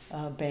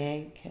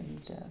Bank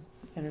and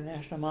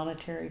International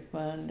Monetary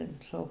Fund and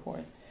so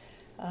forth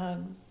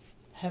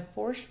have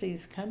forced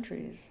these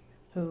countries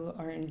who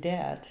are in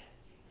debt,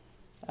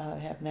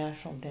 have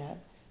national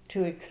debt,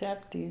 to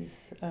accept these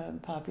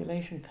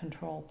population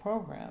control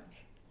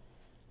programs.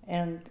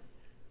 And,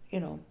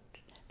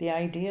 the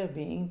idea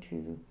being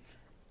to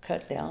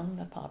cut down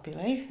the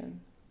population.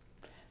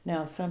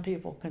 Now, some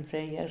people can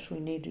say, yes, we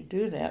need to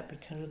do that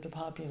because of the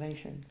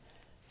population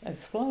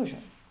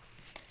explosion.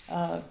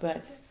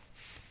 But,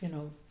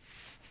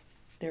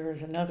 there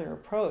is another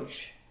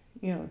approach,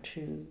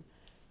 to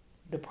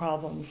the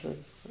problems of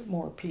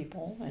more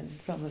people, and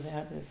some of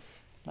that is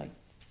like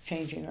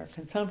changing our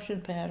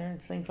consumption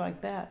patterns, things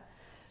like that.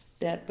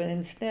 But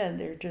instead,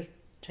 they're just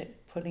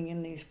putting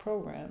in these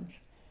programs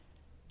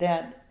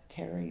that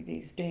carry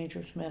these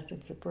dangerous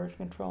methods of birth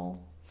control.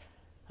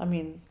 I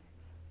mean,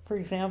 for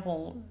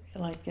example,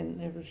 like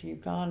it was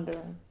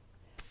Uganda,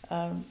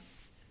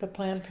 the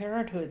Planned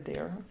Parenthood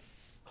there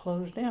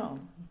closed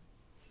down.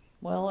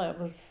 Well, that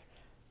was,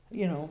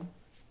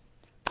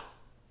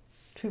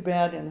 too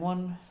bad in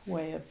one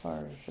way as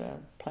far as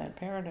Planned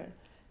Parenthood,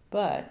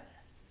 but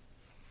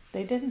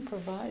they didn't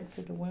provide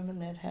for the women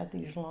that had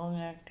these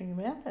long-acting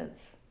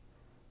methods,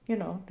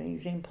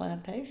 these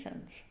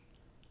implantations.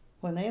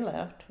 When they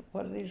left,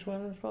 what are these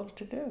women supposed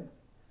to do?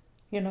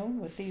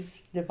 With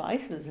these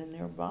devices in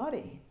their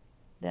body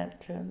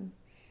that,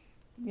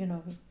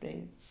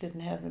 they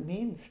didn't have the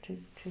means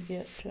to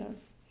get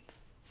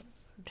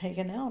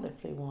taken out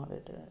if they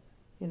wanted it,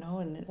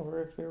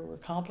 or if there were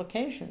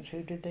complications,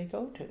 who did they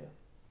go to?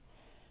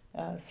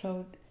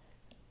 So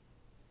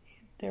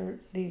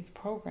these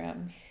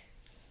programs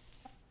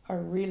are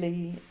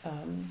really,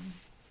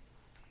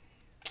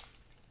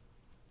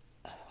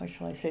 what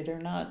shall I say, they're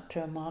not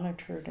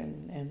monitored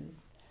and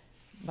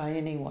by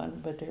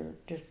anyone, but they're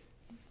just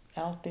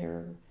out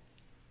there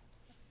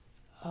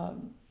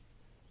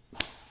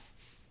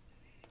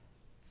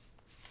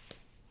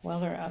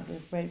they're out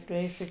there.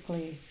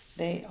 Basically,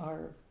 they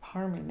are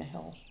harming the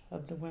health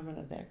of the women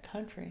of that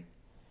country.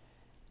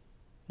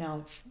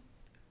 Now,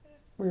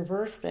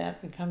 reverse that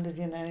and come to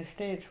the United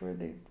States, where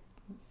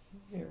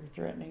they're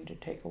threatening to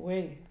take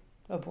away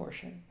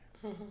abortion.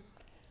 Mm-hmm.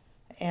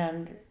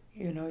 And,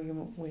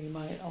 we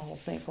might all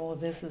think, oh,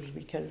 this is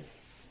because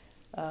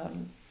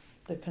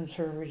the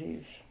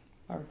conservatives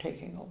are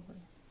taking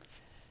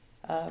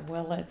over.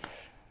 Well,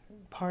 that's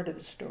part of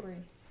the story.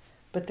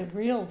 But the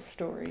real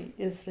story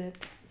is that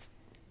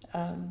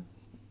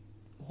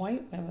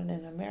white women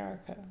in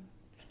America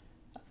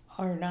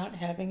are not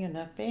having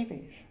enough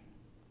babies.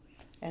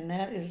 And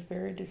that is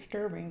very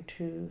disturbing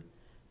to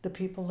the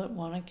people that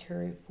want to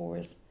carry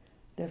forth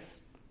this,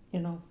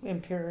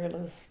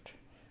 imperialist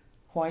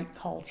white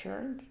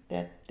culture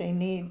that they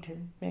need to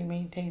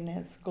maintain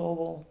this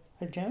global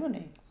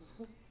hegemony.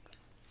 Mm-hmm.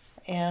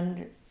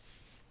 And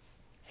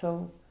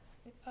so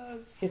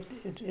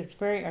it's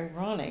very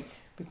ironic,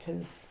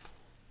 because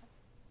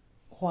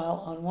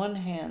while on one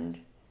hand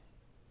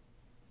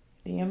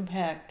the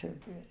impact of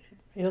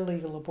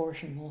illegal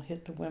abortion will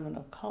hit the women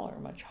of color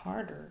much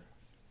harder,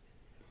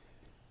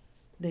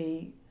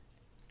 the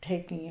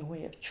taking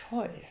away of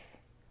choice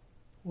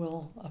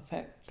will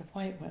affect the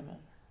white women.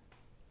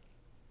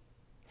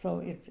 So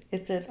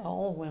it's that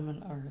all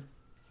women are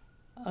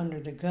under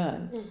the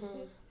gun.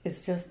 Mm-hmm.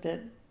 It's just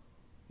that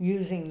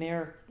using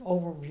their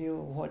overview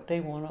of what they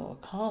want to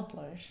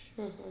accomplish,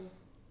 mm-hmm.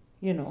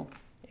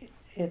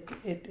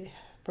 It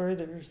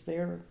furthers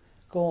their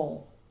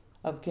goal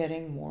of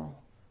getting more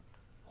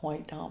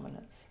white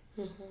dominance.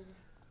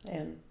 Mm-hmm.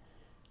 And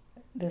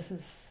this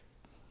is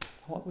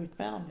what we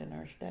found in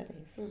our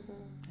studies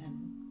mm-hmm.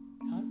 and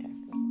contact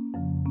with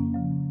them.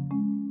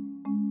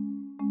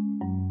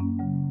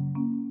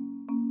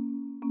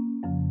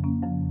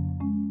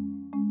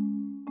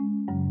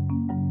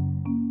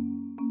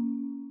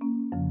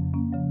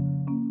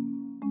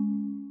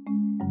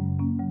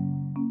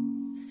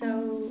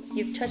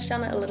 You've touched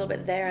on it a little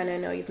bit there, and I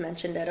know you've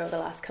mentioned it over the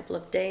last couple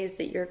of days,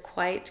 that you're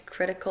quite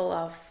critical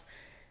of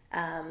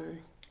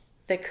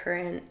the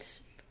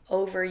current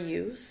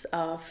overuse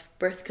of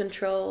birth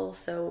control,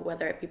 so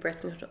whether it be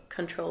birth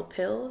control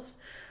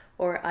pills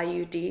or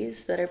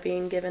IUDs that are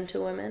being given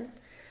to women.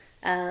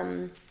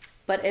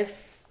 But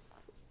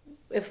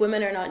if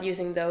women are not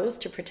using those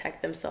to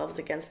protect themselves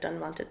against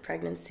unwanted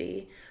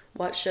pregnancy,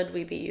 what should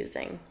we be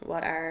using?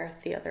 What are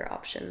the other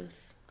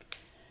options?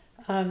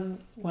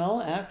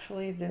 Well,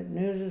 actually, the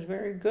news is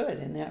very good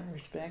in that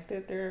respect,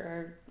 that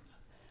there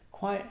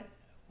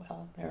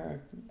are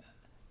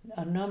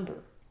a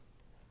number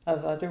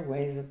of other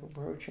ways of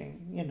approaching,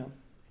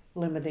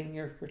 limiting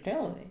your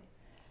fertility.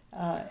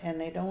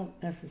 And they don't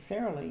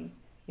necessarily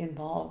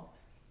involve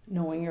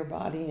knowing your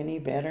body any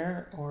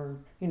better or,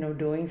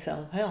 doing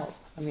self-help.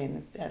 I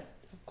mean, that,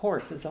 of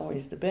course, is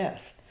always the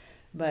best.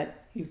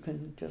 But you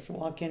can just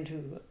walk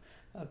into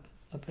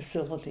a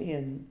facility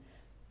and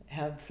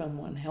have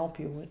someone help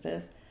you with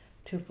it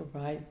to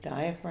provide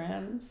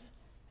diaphragms.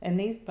 And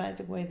these, by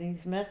the way,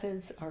 these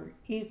methods are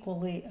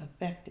equally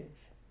effective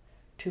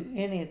to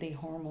any of the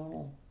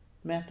hormonal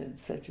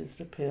methods, such as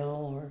the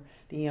pill or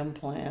the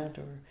implant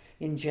or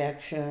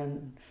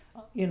injection.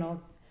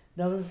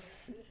 Those,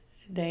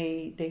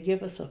 they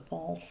give us a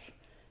false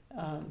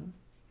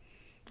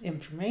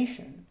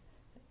information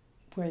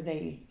where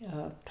they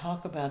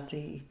talk about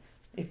the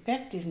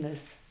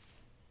effectiveness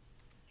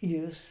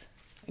use,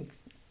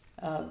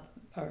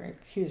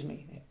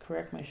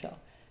 correct myself.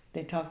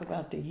 They talk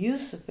about the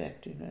use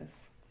effectiveness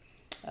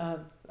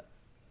of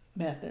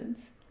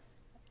methods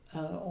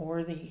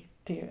or the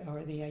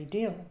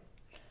ideal.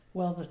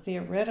 Well, the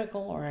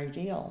theoretical or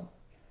ideal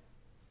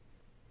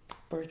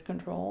birth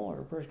control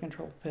or birth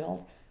control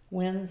pill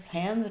wins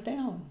hands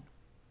down.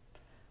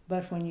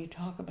 But when you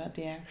talk about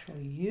the actual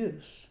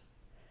use,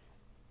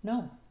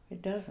 no,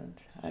 it doesn't.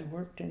 I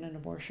worked in an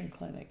abortion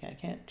clinic. I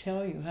can't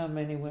tell you how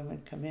many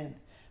women come in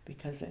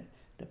because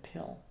the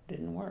pill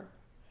didn't work.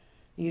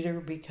 Either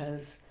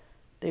because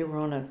they were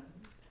on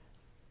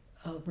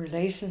a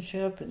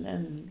relationship and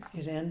then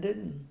it ended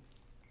and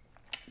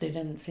they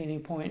didn't see any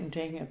point in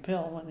taking a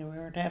pill when they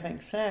weren't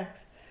having sex,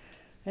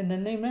 and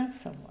then they met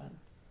someone.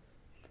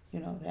 You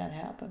know, that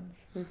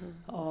happens.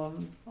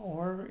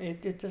 Or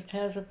it just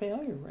has a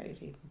failure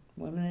rate.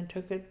 Women that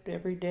took it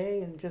every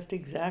day and just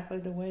exactly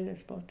the way they're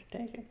supposed to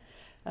take it,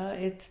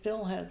 it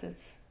still has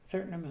its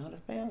certain amount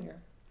of failure.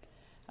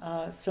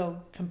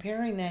 So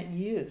comparing that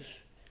use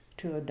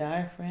to a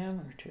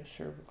diaphragm or to a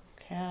cervical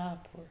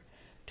cap or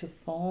to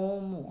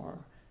foam or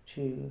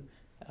to,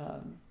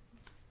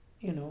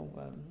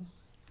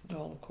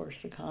 well, of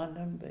course, the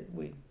condom, but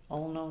we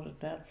all know that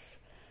that's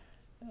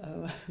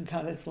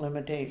got its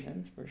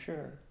limitations for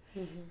sure.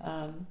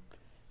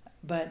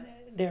 But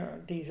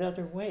these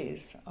other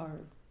ways are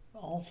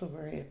also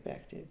very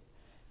effective,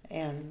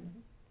 and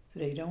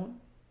they don't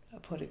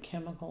put a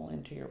chemical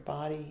into your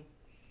body,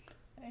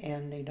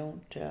 and they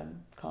don't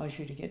cause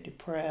you to get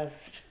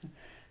depressed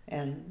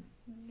and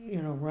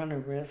run a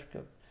risk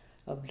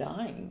of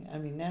dying. I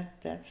mean,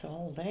 that's the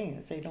whole thing,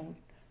 is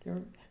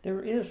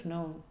there is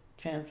no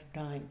chance of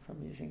dying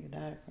from using a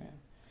diaphragm.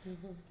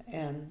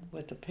 And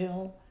with the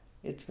pill,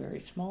 it's very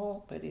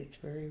small, but it's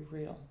very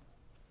real.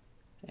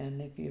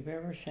 And if you've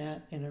ever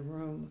sat in a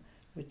room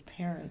with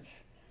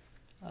parents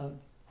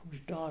whose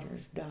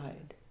daughters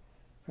died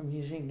from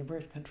using the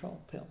birth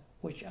control pill,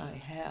 which I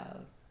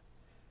have,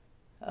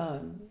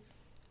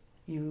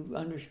 you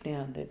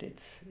understand that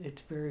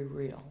it's very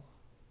real.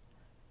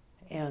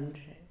 And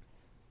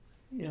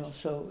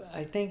so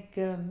I think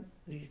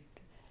these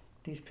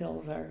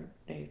pills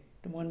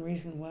the one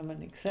reason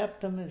women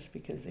accept them is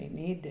because they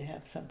need to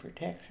have some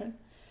protection,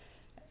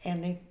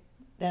 and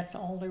that's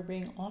all they're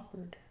being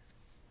offered.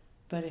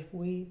 But if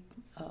we,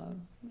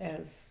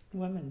 as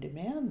women,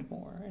 demand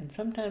more, and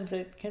sometimes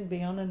it can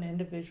be on an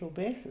individual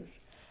basis,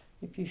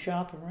 if you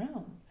shop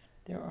around,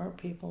 there are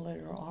people that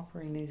are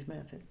offering these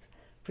methods,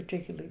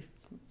 particularly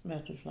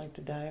methods like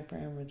the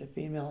diaphragm or the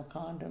female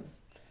condom.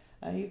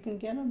 You can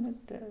get them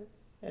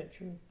at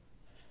your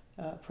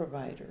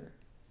provider.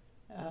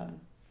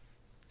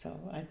 So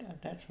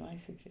that's my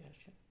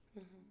suggestion.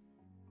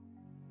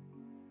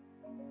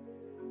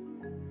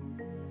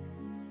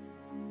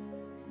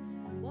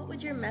 What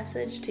would your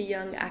message to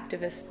young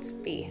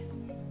activists be?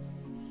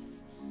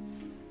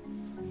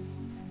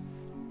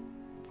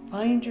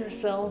 Find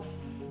yourself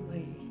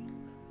the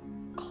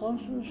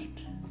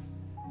closest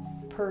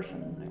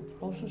person, the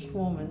closest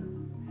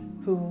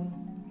woman who,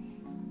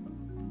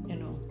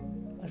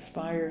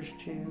 aspires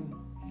to,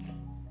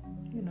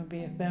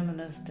 be a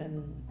feminist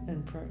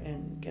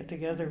and get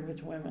together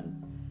with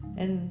women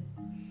and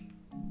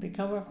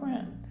become a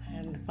friend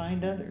and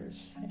find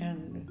others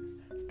and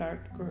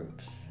start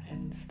groups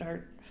and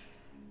start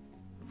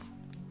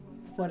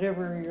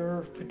whatever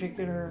your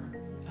particular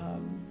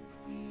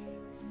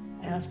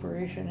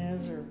aspiration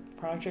is or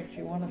project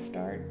you want to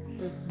start.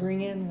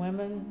 Bring in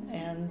women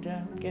and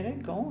get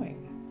it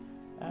going,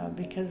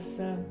 because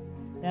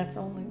that's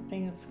the only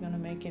thing that's going to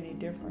make any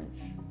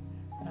difference.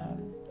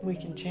 We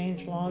can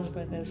change laws,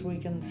 but as we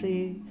can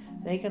see,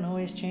 they can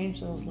always change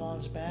those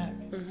laws back.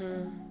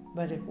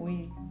 But if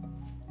we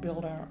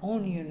build our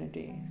own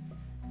unity,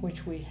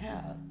 which we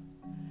have,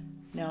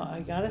 now I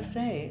gotta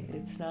say,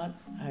 it's not,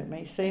 I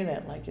may say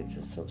that like it's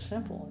just so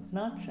simple. It's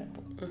not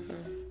simple.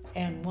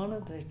 And one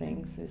of the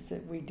things is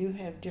that we do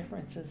have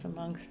differences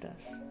amongst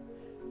us.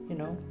 We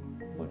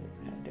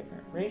have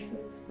different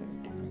races, we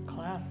have different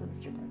classes,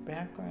 different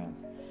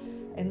backgrounds,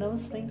 and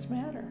those things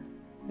matter,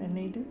 and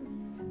they do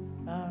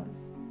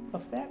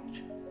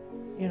affect,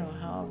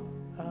 how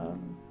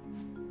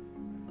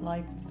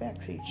life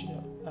affects each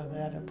of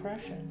that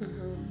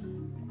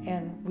oppression.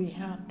 And we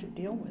have to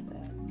deal with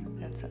that.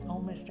 That's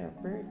almost our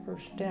very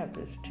first step,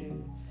 is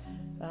to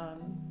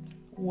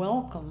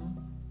welcome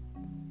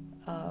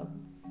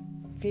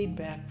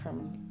feedback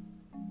from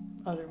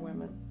other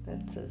women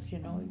that says,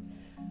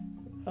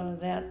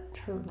 that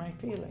hurt my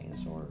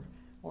feelings,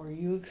 or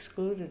you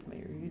excluded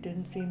me, or you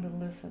didn't seem to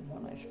listen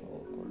when I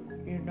spoke, or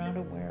you're not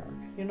aware.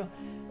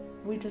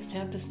 We just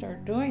have to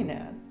start doing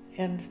that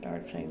and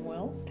start saying,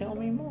 well, tell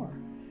me more,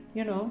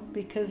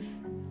 because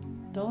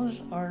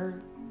those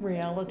are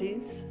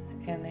realities,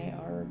 and they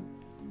are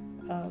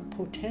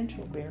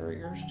potential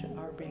barriers to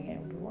our being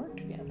able to work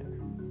together.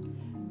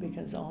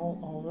 Because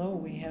although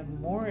we have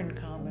more in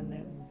common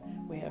than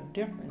we have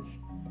difference,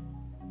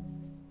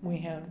 we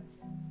have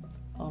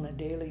on a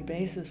daily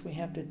basis, we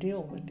have to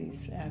deal with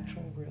these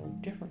actual real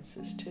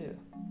differences too.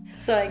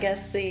 So I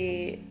guess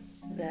the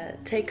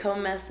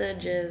take-home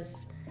message is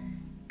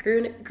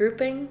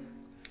grouping,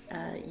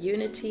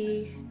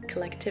 unity,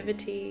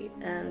 collectivity,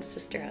 and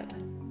sisterhood.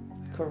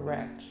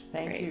 Correct.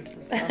 Thank you Great.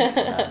 for summing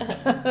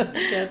that up.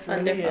 That's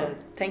really Wonderful. it.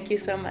 Thank you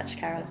so much,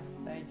 Carol.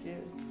 Thank you.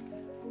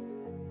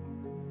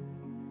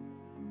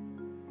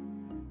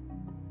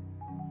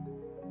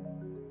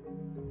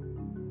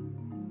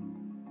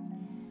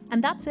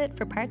 And that's it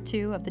for part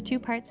 2 of the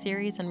 2-part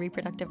series on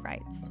reproductive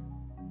rights.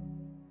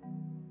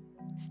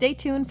 Stay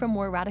tuned for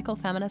more radical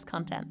feminist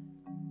content.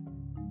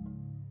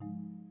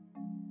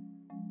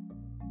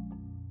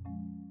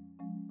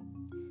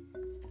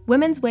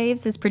 Women's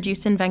Waves is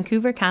produced in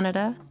Vancouver,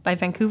 Canada by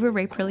Vancouver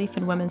Rape Relief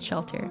and Women's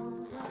Shelter.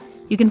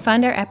 You can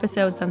find our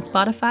episodes on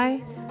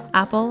Spotify,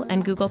 Apple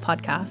and Google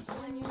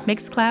Podcasts,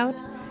 Mixcloud,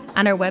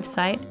 and our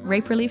website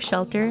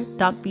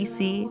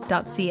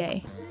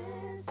rapereliefshelter.bc.ca.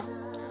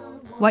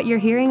 What you're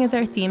hearing is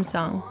our theme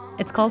song.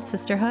 It's called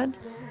Sisterhood,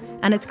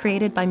 and it's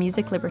created by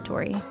Music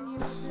Liberatory.